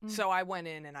like. So I went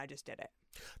in and I just did it.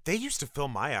 They used to fill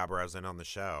my eyebrows in on the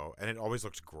show, and it always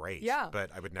looked great. Yeah. But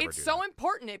I would never It's do so that.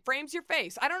 important. It frames your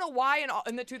face. I don't know why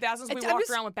in the 2000s we I'm walked just-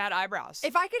 around with bad eyebrows.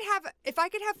 If I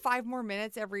could have 5 more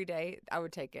minutes every day, I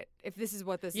would take it. If this is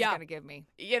what this is Yeah. gonna give me.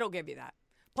 It'll give you that.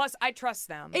 Plus, I trust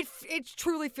them. It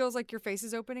truly feels like your face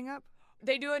is opening up.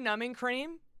 They do a numbing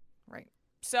cream. Right.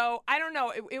 So I don't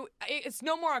know. It's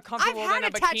no more uncomfortable I've had than a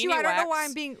a tattoo. bikini I don't know why wax.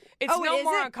 I'm being. It's oh, no is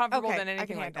more it? uncomfortable Okay, than I anything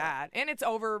can like handle that, and it's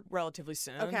over relatively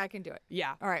soon. it. Okay, I can do it.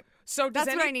 Yeah. All right. So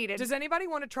That's what I needed. Does anybody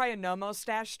want to try a no-mo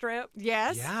stash strip?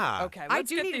 Yes. Yeah. Okay. I Let's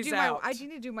do get need to these do out. I do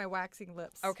need to do my waxing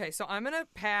lips. Okay, so I'm gonna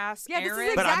pass. Yeah, this is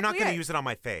Aaron. But I'm not exactly going to it. use it on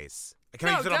my face. Can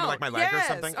no, I use it on don't. like my leg yes. or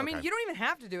something? I mean, Okay. you don't even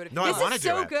have to do it. If No, you I don't. wanna This do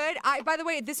is so it. good. By the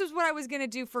way, this is what I was gonna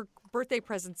do for birthday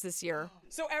presents this year.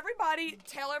 So everybody,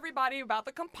 tell everybody about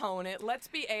the component. Let's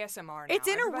be ASMR now. It's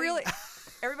in a really.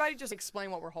 Everybody, just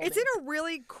explain what we're holding. It's in a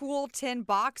really cool tin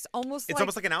box, almost It's like.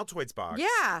 almost like an Altoids box.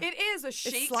 Yeah. It is a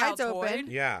chic slides Altoid. open.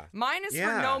 Yeah. Mine is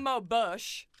Yeah. for No Mo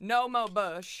Bush. No Mo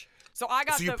Bush. So I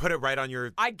got So you put it right on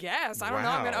your... I guess. I don't know.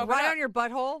 I'm going to Wow. open it Right up. on your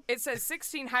butthole. It says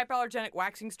 16 hypoallergenic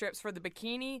waxing strips for the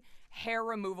bikini hair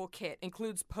removal kit.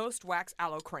 Includes post-wax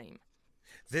aloe cream.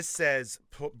 This says,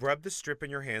 rub the strip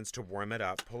in your hands to warm it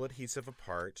up. Pull adhesive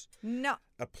apart. No.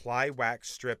 Apply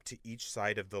wax strip to each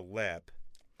side of the lip.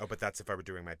 Oh, but that's if I were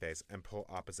doing my face. And pull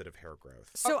opposite of hair growth.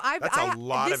 So That's a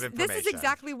lot of This information. is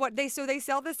exactly what they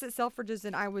sell this at Selfridges,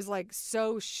 and I was like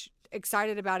so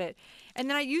excited about it. And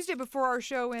then I used it before our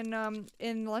show in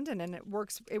London, and it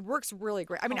works really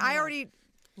great. I mean, I already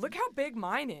Look how big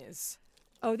mine is.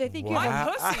 they think you My have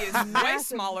a pussy is way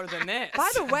smaller than this. By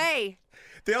the way,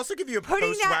 They also give you a Putting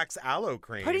that- post-wax aloe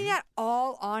cream. putting that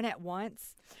all on at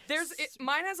once.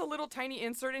 Mine has a little tiny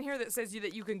insert in here that says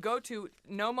that you can go to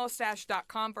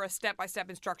nomostache.com for a step-by-step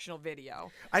instructional video.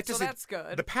 So that's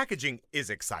good. The packaging is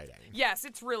exciting. Yes,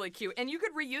 it's really cute. And you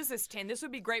could reuse this tin. This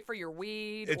would be great for your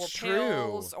weed It's or true.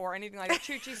 pills or anything like that.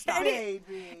 Choo-choo stuff.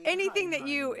 Anything that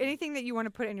you want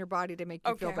to put in your body to make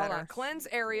you feel Hold better. on. Cleanse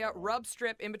area, rub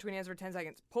strip in between hands for 10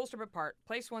 seconds. Pull strip apart.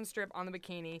 Place one strip on the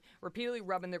bikini. Repeatedly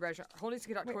rub in the direction. Hold these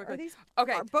out quickly. Are these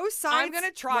Okay. are both sides? I'm going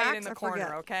to try it wax? in the I forget.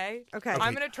 corner, okay? Okay.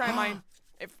 I'm going to try mine.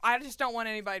 If I just don't want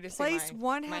anybody to see Place my,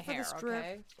 one my half of the hair, strip.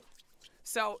 okay?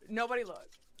 So, nobody look.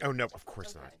 Oh, no, of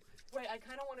course not. Wait, I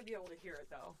kind of want to be able to hear it,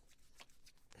 though.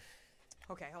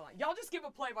 Okay, hold on. Y'all just give a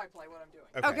play-by-play what I'm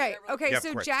doing. Okay. Yeah, of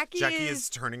So course. Jackie is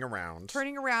turning around.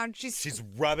 She's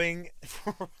rubbing.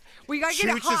 we gotta get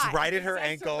it Chooch is hot. right at her It says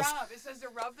to ankles. rub. It says to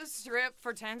rub the strip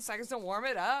for 10 seconds to warm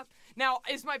it up. Now,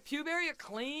 is my pube area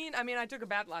clean? I mean, I took a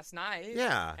bath last night.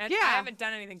 Yeah. And Yeah. I haven't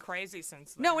done anything crazy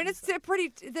since then. No, and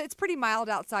it's pretty mild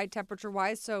outside temperature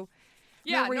wise, so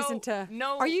Yeah, no reason to.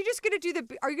 no. Are you just gonna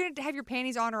Are you gonna have your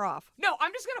panties on or off? No,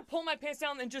 I'm just going to pull my pants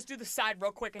down and just do the side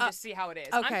real quick and just see how it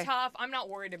is. okay. I'm tough. I'm not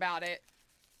worried about it.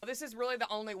 This is really the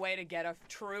only way to get a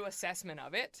true assessment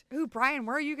of it. Ooh, Brian,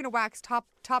 where are you gonna wax top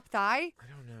thigh? I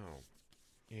don't know.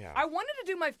 Yeah. I wanted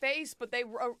to do my face, but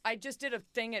I just did a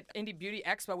thing at Indie Beauty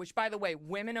Expo, which, by the way,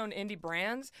 women-owned indie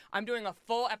brands. I'm doing a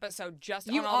full episode just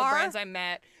on all the brands I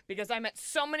met because I met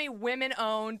so many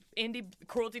women-owned indie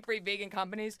cruelty-free vegan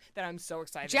companies that I'm so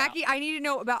excited Jackie, I need to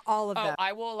know about all of about. them.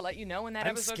 I will let you know when that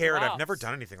I'm episode scared. drops. I've never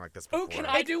done anything like this before. Oh, can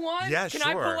I do one? Yeah, Can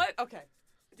I sure. pull it? Okay.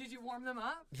 Did you warm them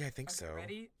up? Yeah, I think so.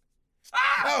 Ready?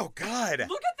 Oh, God.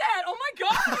 Look at that! Oh my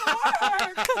God!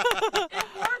 It worked!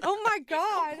 It worked! Oh my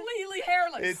God! Completely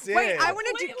hairless. It did. Wait, I want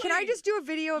to do. Can I Completely. just do a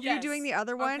video of you Yes. doing the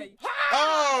other one? Okay.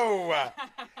 Oh!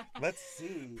 Let's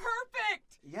see.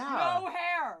 Perfect. Yeah. No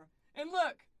hair. And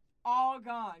look, all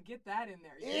gone. Get that in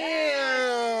there. Ew.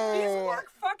 Yeah. These work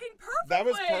fucking perfectly. That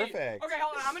was perfect. Okay,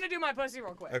 hold on. I'm gonna do my pussy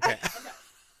real quick. Okay.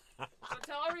 So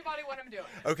tell everybody what I'm doing.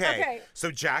 Okay. So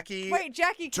Jackie. Wait,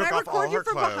 Jackie, can took I off all record you her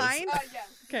from clothes. behind? Yes.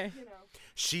 Okay. You know.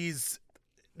 She's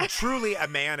truly a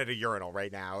man at a urinal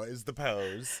right now. Is the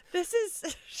pose. This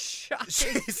is shocking.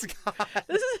 She's got.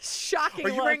 This is a shocking. Are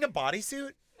you look. wearing a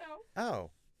bodysuit? No. Oh,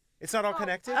 it's not all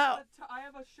connected. I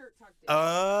have a shirt tucked in.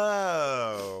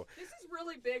 Oh. This is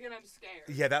really big and I'm scared.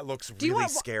 Yeah, that looks Do you really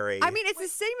want- scary. I mean, it's the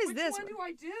same as Which this. one do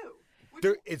I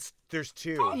do? There's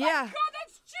two. Oh my Yeah. God,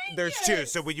 that's genius. There's two.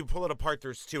 So when you pull it apart,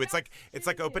 there's two. It's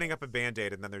like opening up a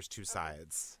Band-Aid and then there's two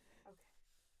sides.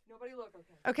 Nobody look.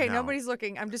 Okay. Okay, No. nobody's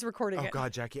looking. I'm just recording Oh it.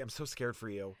 God, Jackie, I'm so scared for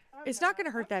you. It's not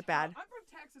gonna hurt that bad. I'm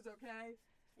from Texas, okay?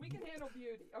 We can handle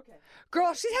beauty. Okay.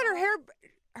 Girl, she's had her hair.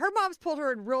 Her mom's pulled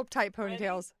her in real tight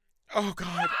ponytails. Oh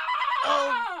God.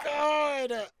 Oh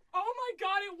God. Oh my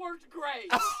God, it worked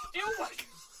great. It worked.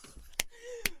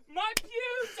 My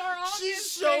pubes are on She's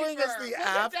this showing paper. us the Look at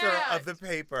after that. of the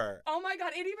paper. Oh my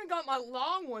God, it even got my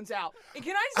long ones out. And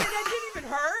can I say that didn't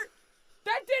even hurt?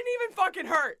 That didn't even fucking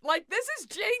hurt. Like, this is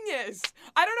genius.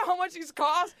 I don't know how much these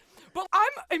cost, but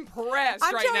I'm impressed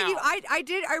I'm right telling now. you,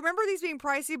 I remember these being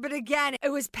pricey, but again, it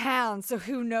was pounds, so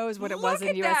who knows what it was Look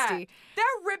in at that. USD.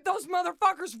 That ripped those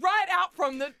motherfuckers right out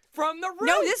from the roof.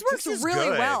 No, this works This is really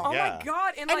good. well. Oh Yeah. my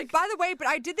God. And And like, by the way, but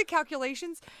I did the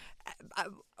calculations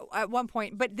at one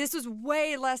point, but this was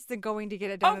way less than going to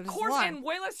get it done at of the course, salon. and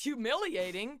way less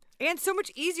humiliating. And so much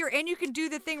easier. And you can do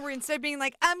the thing where instead of being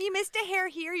like, you missed a hair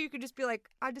here, you could just be like,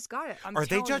 I just got it. I'm Are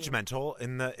they telling you. judgmental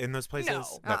in those places? No.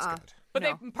 That's good. But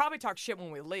No. they probably talk shit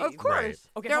when we leave. Of course. Right.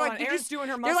 Okay, they're hold like, on. Erin's doing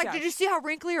her They're like, mustache. did you see how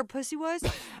wrinkly her pussy was?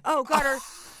 Oh, God,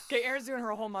 Okay, Erin's doing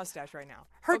her whole mustache right now.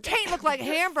 her Okay. taint looked like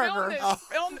hamburger.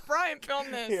 Film this. Brian,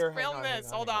 film this. Here, hang film on, this. hang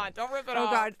on, Hold hang on. on. Don't rip it Oh,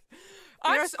 off. God.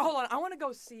 Hold on. I want to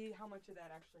go see how much of that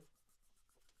actually.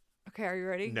 Okay, are you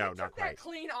ready? No, It not took that quite.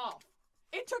 clean off.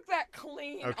 It took that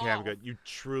clean off. Okay, I'm good. You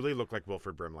truly look like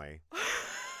Wilford Brimley.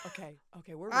 Okay,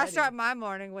 we're I ready. start my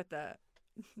morning with a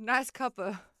nice cup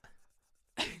of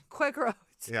Quaker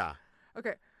Oats. Yeah.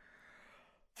 Okay.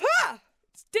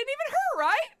 Didn't even hurt,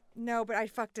 right? No, but I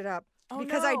fucked it up. Oh,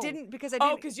 because no. I didn't.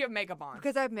 Oh, because you have makeup on.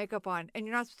 Because I have makeup on, and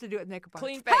you're not supposed to do it with makeup on.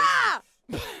 Clean face. Ah!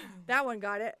 That one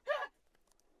got it.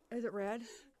 Is it red?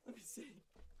 Let me see.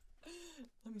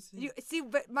 Let me see. You see,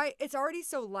 but it's already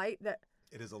so light that.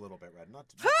 It is a little bit red. Not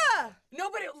too Ah! No,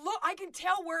 but look, I can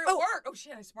tell where it Oh. worked. Oh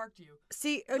shit, I sparked you.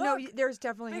 See, no, Look, there's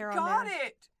definitely They hair got on there.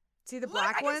 it. See the Look,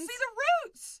 black I ones? can see the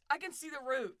roots. I can see the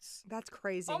roots. That's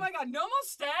crazy. Oh my god, no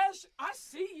mustache. I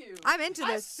see you. I'm into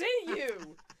this. I see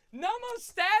you. No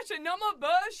mustache and no more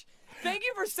bush. Thank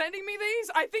you for sending me these.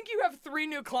 I think you have 3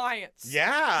 new clients.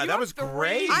 Yeah, You that have was 3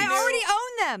 great. I new- already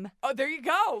own them. Oh, there you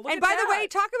go. Look And at by the way, that.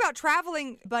 talk about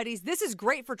traveling buddies. This is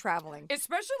great for traveling.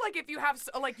 Especially like if you have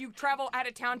like you travel out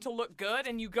of town to look good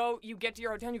and you get to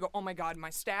your hotel and you go, oh my god, my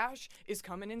stash is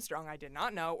coming in strong. I did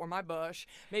not know. Or my bush.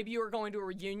 Maybe you were going to a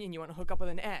reunion, you want to hook up with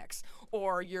an ex,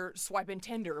 or you're swiping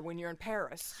Tinder when you're in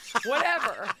Paris.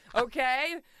 Whatever.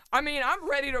 Okay. I mean, I'm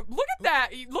ready to look at that.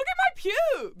 Look at my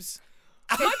pubes.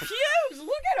 My pubes.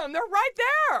 Look at them. They're right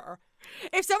there.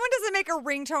 If someone doesn't make a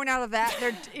ringtone out of that,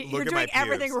 you're at my doing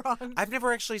everything pubes. wrong. I've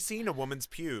never actually seen a woman's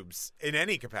pubes in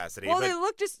any capacity. Well, but, they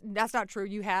look that's not true.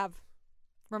 You have.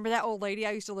 Remember that old lady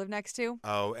I used to live next to?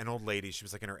 oh, an old lady. She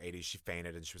was like in her 80s. She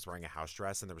fainted and she was wearing a house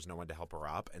dress and there was no one to help her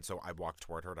up. And so I walked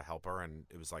toward her to help her and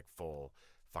it was like full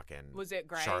fucking Was it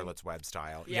gray? Charlotte's Web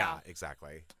style. Yeah.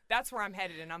 exactly. That's where I'm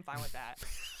headed, and I'm fine with that.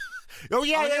 Oh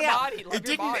yeah, Own yeah, your yeah. body, love it your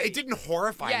didn't. body. It didn't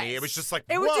horrify me. Yes. It was just like,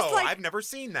 It whoa! was just like, I've never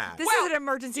seen that. This Well, is an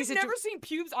emergency You've situation. never seen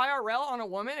pubes IRL on a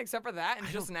woman except for that, and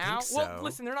I just don't now. think Well, so.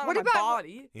 listen, they're not What on my about-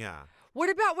 body. Yeah. What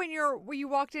about when you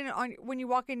walk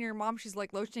in your mom, she's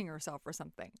like lotioning herself or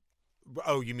something?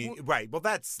 Oh, you mean right? Well,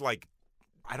 that's like,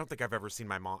 I don't think I've ever seen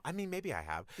my mom. I mean, maybe I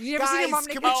have. You ever seen your mom Guys,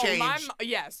 naked? can we Oh, change?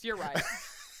 yes, you're right.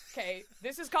 Okay,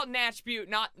 this is called Natch Beaut,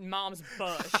 not Mom's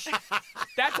Bush.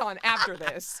 That's on after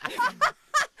this.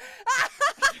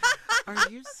 Are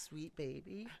you sweet,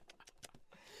 baby?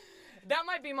 That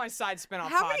might be my side spin-off.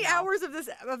 How pod many now. hours of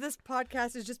this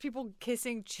podcast is just people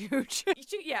kissing Chooch?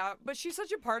 Yeah, but she's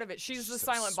such a part of it. She's the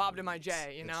so silent Bob to my sweet.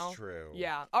 J, you It's know? true.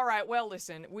 Yeah. All right, well,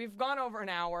 listen, we've gone over an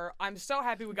hour. I'm so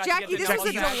happy we got Jackie, to get this the was Jackie,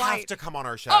 a you double delight. have to come on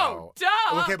our show. Oh,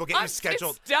 duh! Okay, we'll get you It's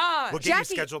scheduled. done. We'll get Jackie-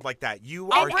 you scheduled like that. You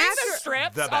I'll are bring after- the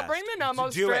strips. the I'll bring best. the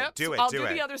Nummo Do it, strips. do it, I'll do do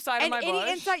it. the other side And of my any bush.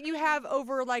 insight you have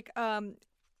over like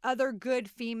other good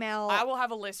female? I will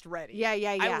have a list ready. Yeah.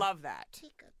 I love that.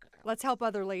 Let's help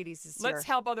other ladies this year. Let's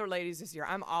help other ladies this year.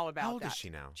 I'm all about How old that. is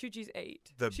she now? Chuchi's 8.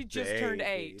 The She just turned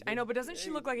baby, 8. I know, but doesn't she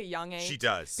look like a young 8? She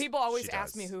does. People always She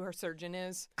ask me does. who her surgeon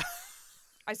is.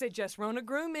 I say Jess Rona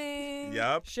Grooming.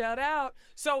 Yep. Shout out.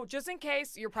 So just in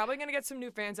case, you're probably going to get some new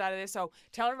fans out of this. So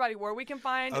tell everybody where we can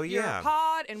find Oh, your yeah.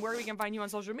 pod and where we can find you on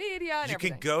social media and You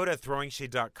everything. can go to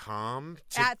throwingshade.com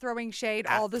at Throwing Shade,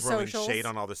 at all the Throwing socials. Shade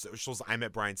on all the socials. I'm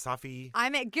at Bryan Safi.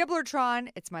 I'm at Gibblertron.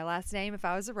 It's my last name if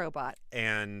I was a robot.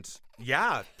 And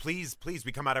yeah, please,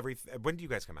 we come out every. When do you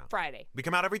guys come out? Friday. We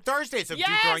come out every Thursday, so Yes,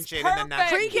 do Throwing Shade and then Natch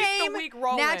perfect. Beaut. Keep the Pre-game, week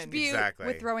rolling. Natch Beaut Exactly.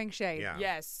 with Throwing Shade. Yeah.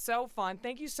 Yes, so fun.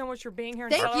 Thank you so much for being here.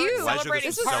 And Thank you. Pleasure. Celebrating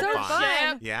This was so partnership.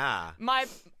 fun. Yeah.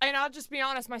 And I'll just be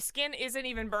honest, my skin isn't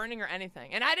even burning or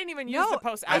anything. And I didn't even use No, the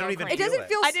post. I don't even It feel doesn't it.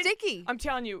 feel I didn't- sticky. I'm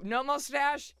telling you, no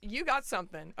mustache, you got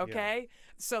something, okay?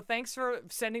 So thanks for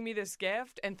sending me this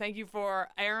gift, and thank you for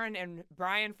Erin and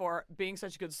Bryan for being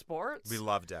such good sports. We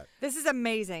loved it. This is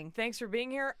amazing. Thanks for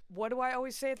being here. What do I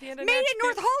always say at the end of Made Natch in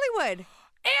North Beaut? Hollywood.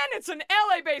 And it's an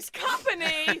LA-based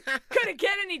company. Could it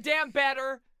get any damn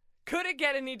better? Could it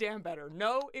get any damn better?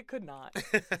 No, it could not.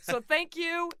 So thank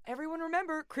you. Everyone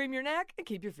remember, cream your neck and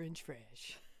keep your fringe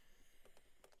fresh.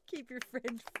 Keep your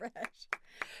fringe fresh.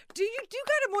 Do you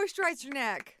gotta moisturize your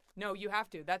neck? No, you have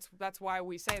to. That's why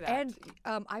we say that. And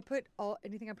I put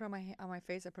anything I put on my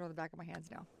face, I put on the back of my hands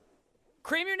now.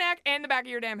 cream your neck and the back of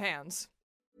your damn hands.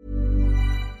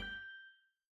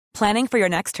 Planning for your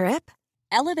next trip?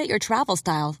 Elevate your travel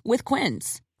style with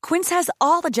Quince. Quince has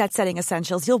all the jet-setting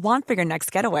essentials you'll want for your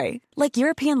next getaway, like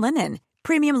European linen,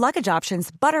 premium luggage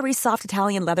options, buttery soft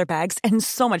Italian leather bags, and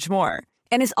so much more.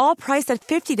 And is all priced at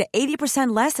 50 to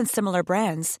 80% less than similar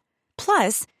brands.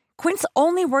 Plus, Quince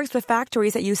only works with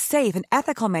factories that use safe and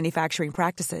ethical manufacturing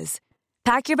practices.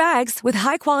 Pack your bags with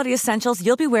high-quality essentials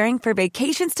you'll be wearing for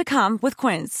vacations to come with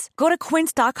Quince. Go to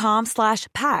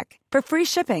quince.com/pack for free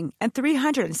shipping and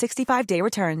 365-day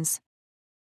returns.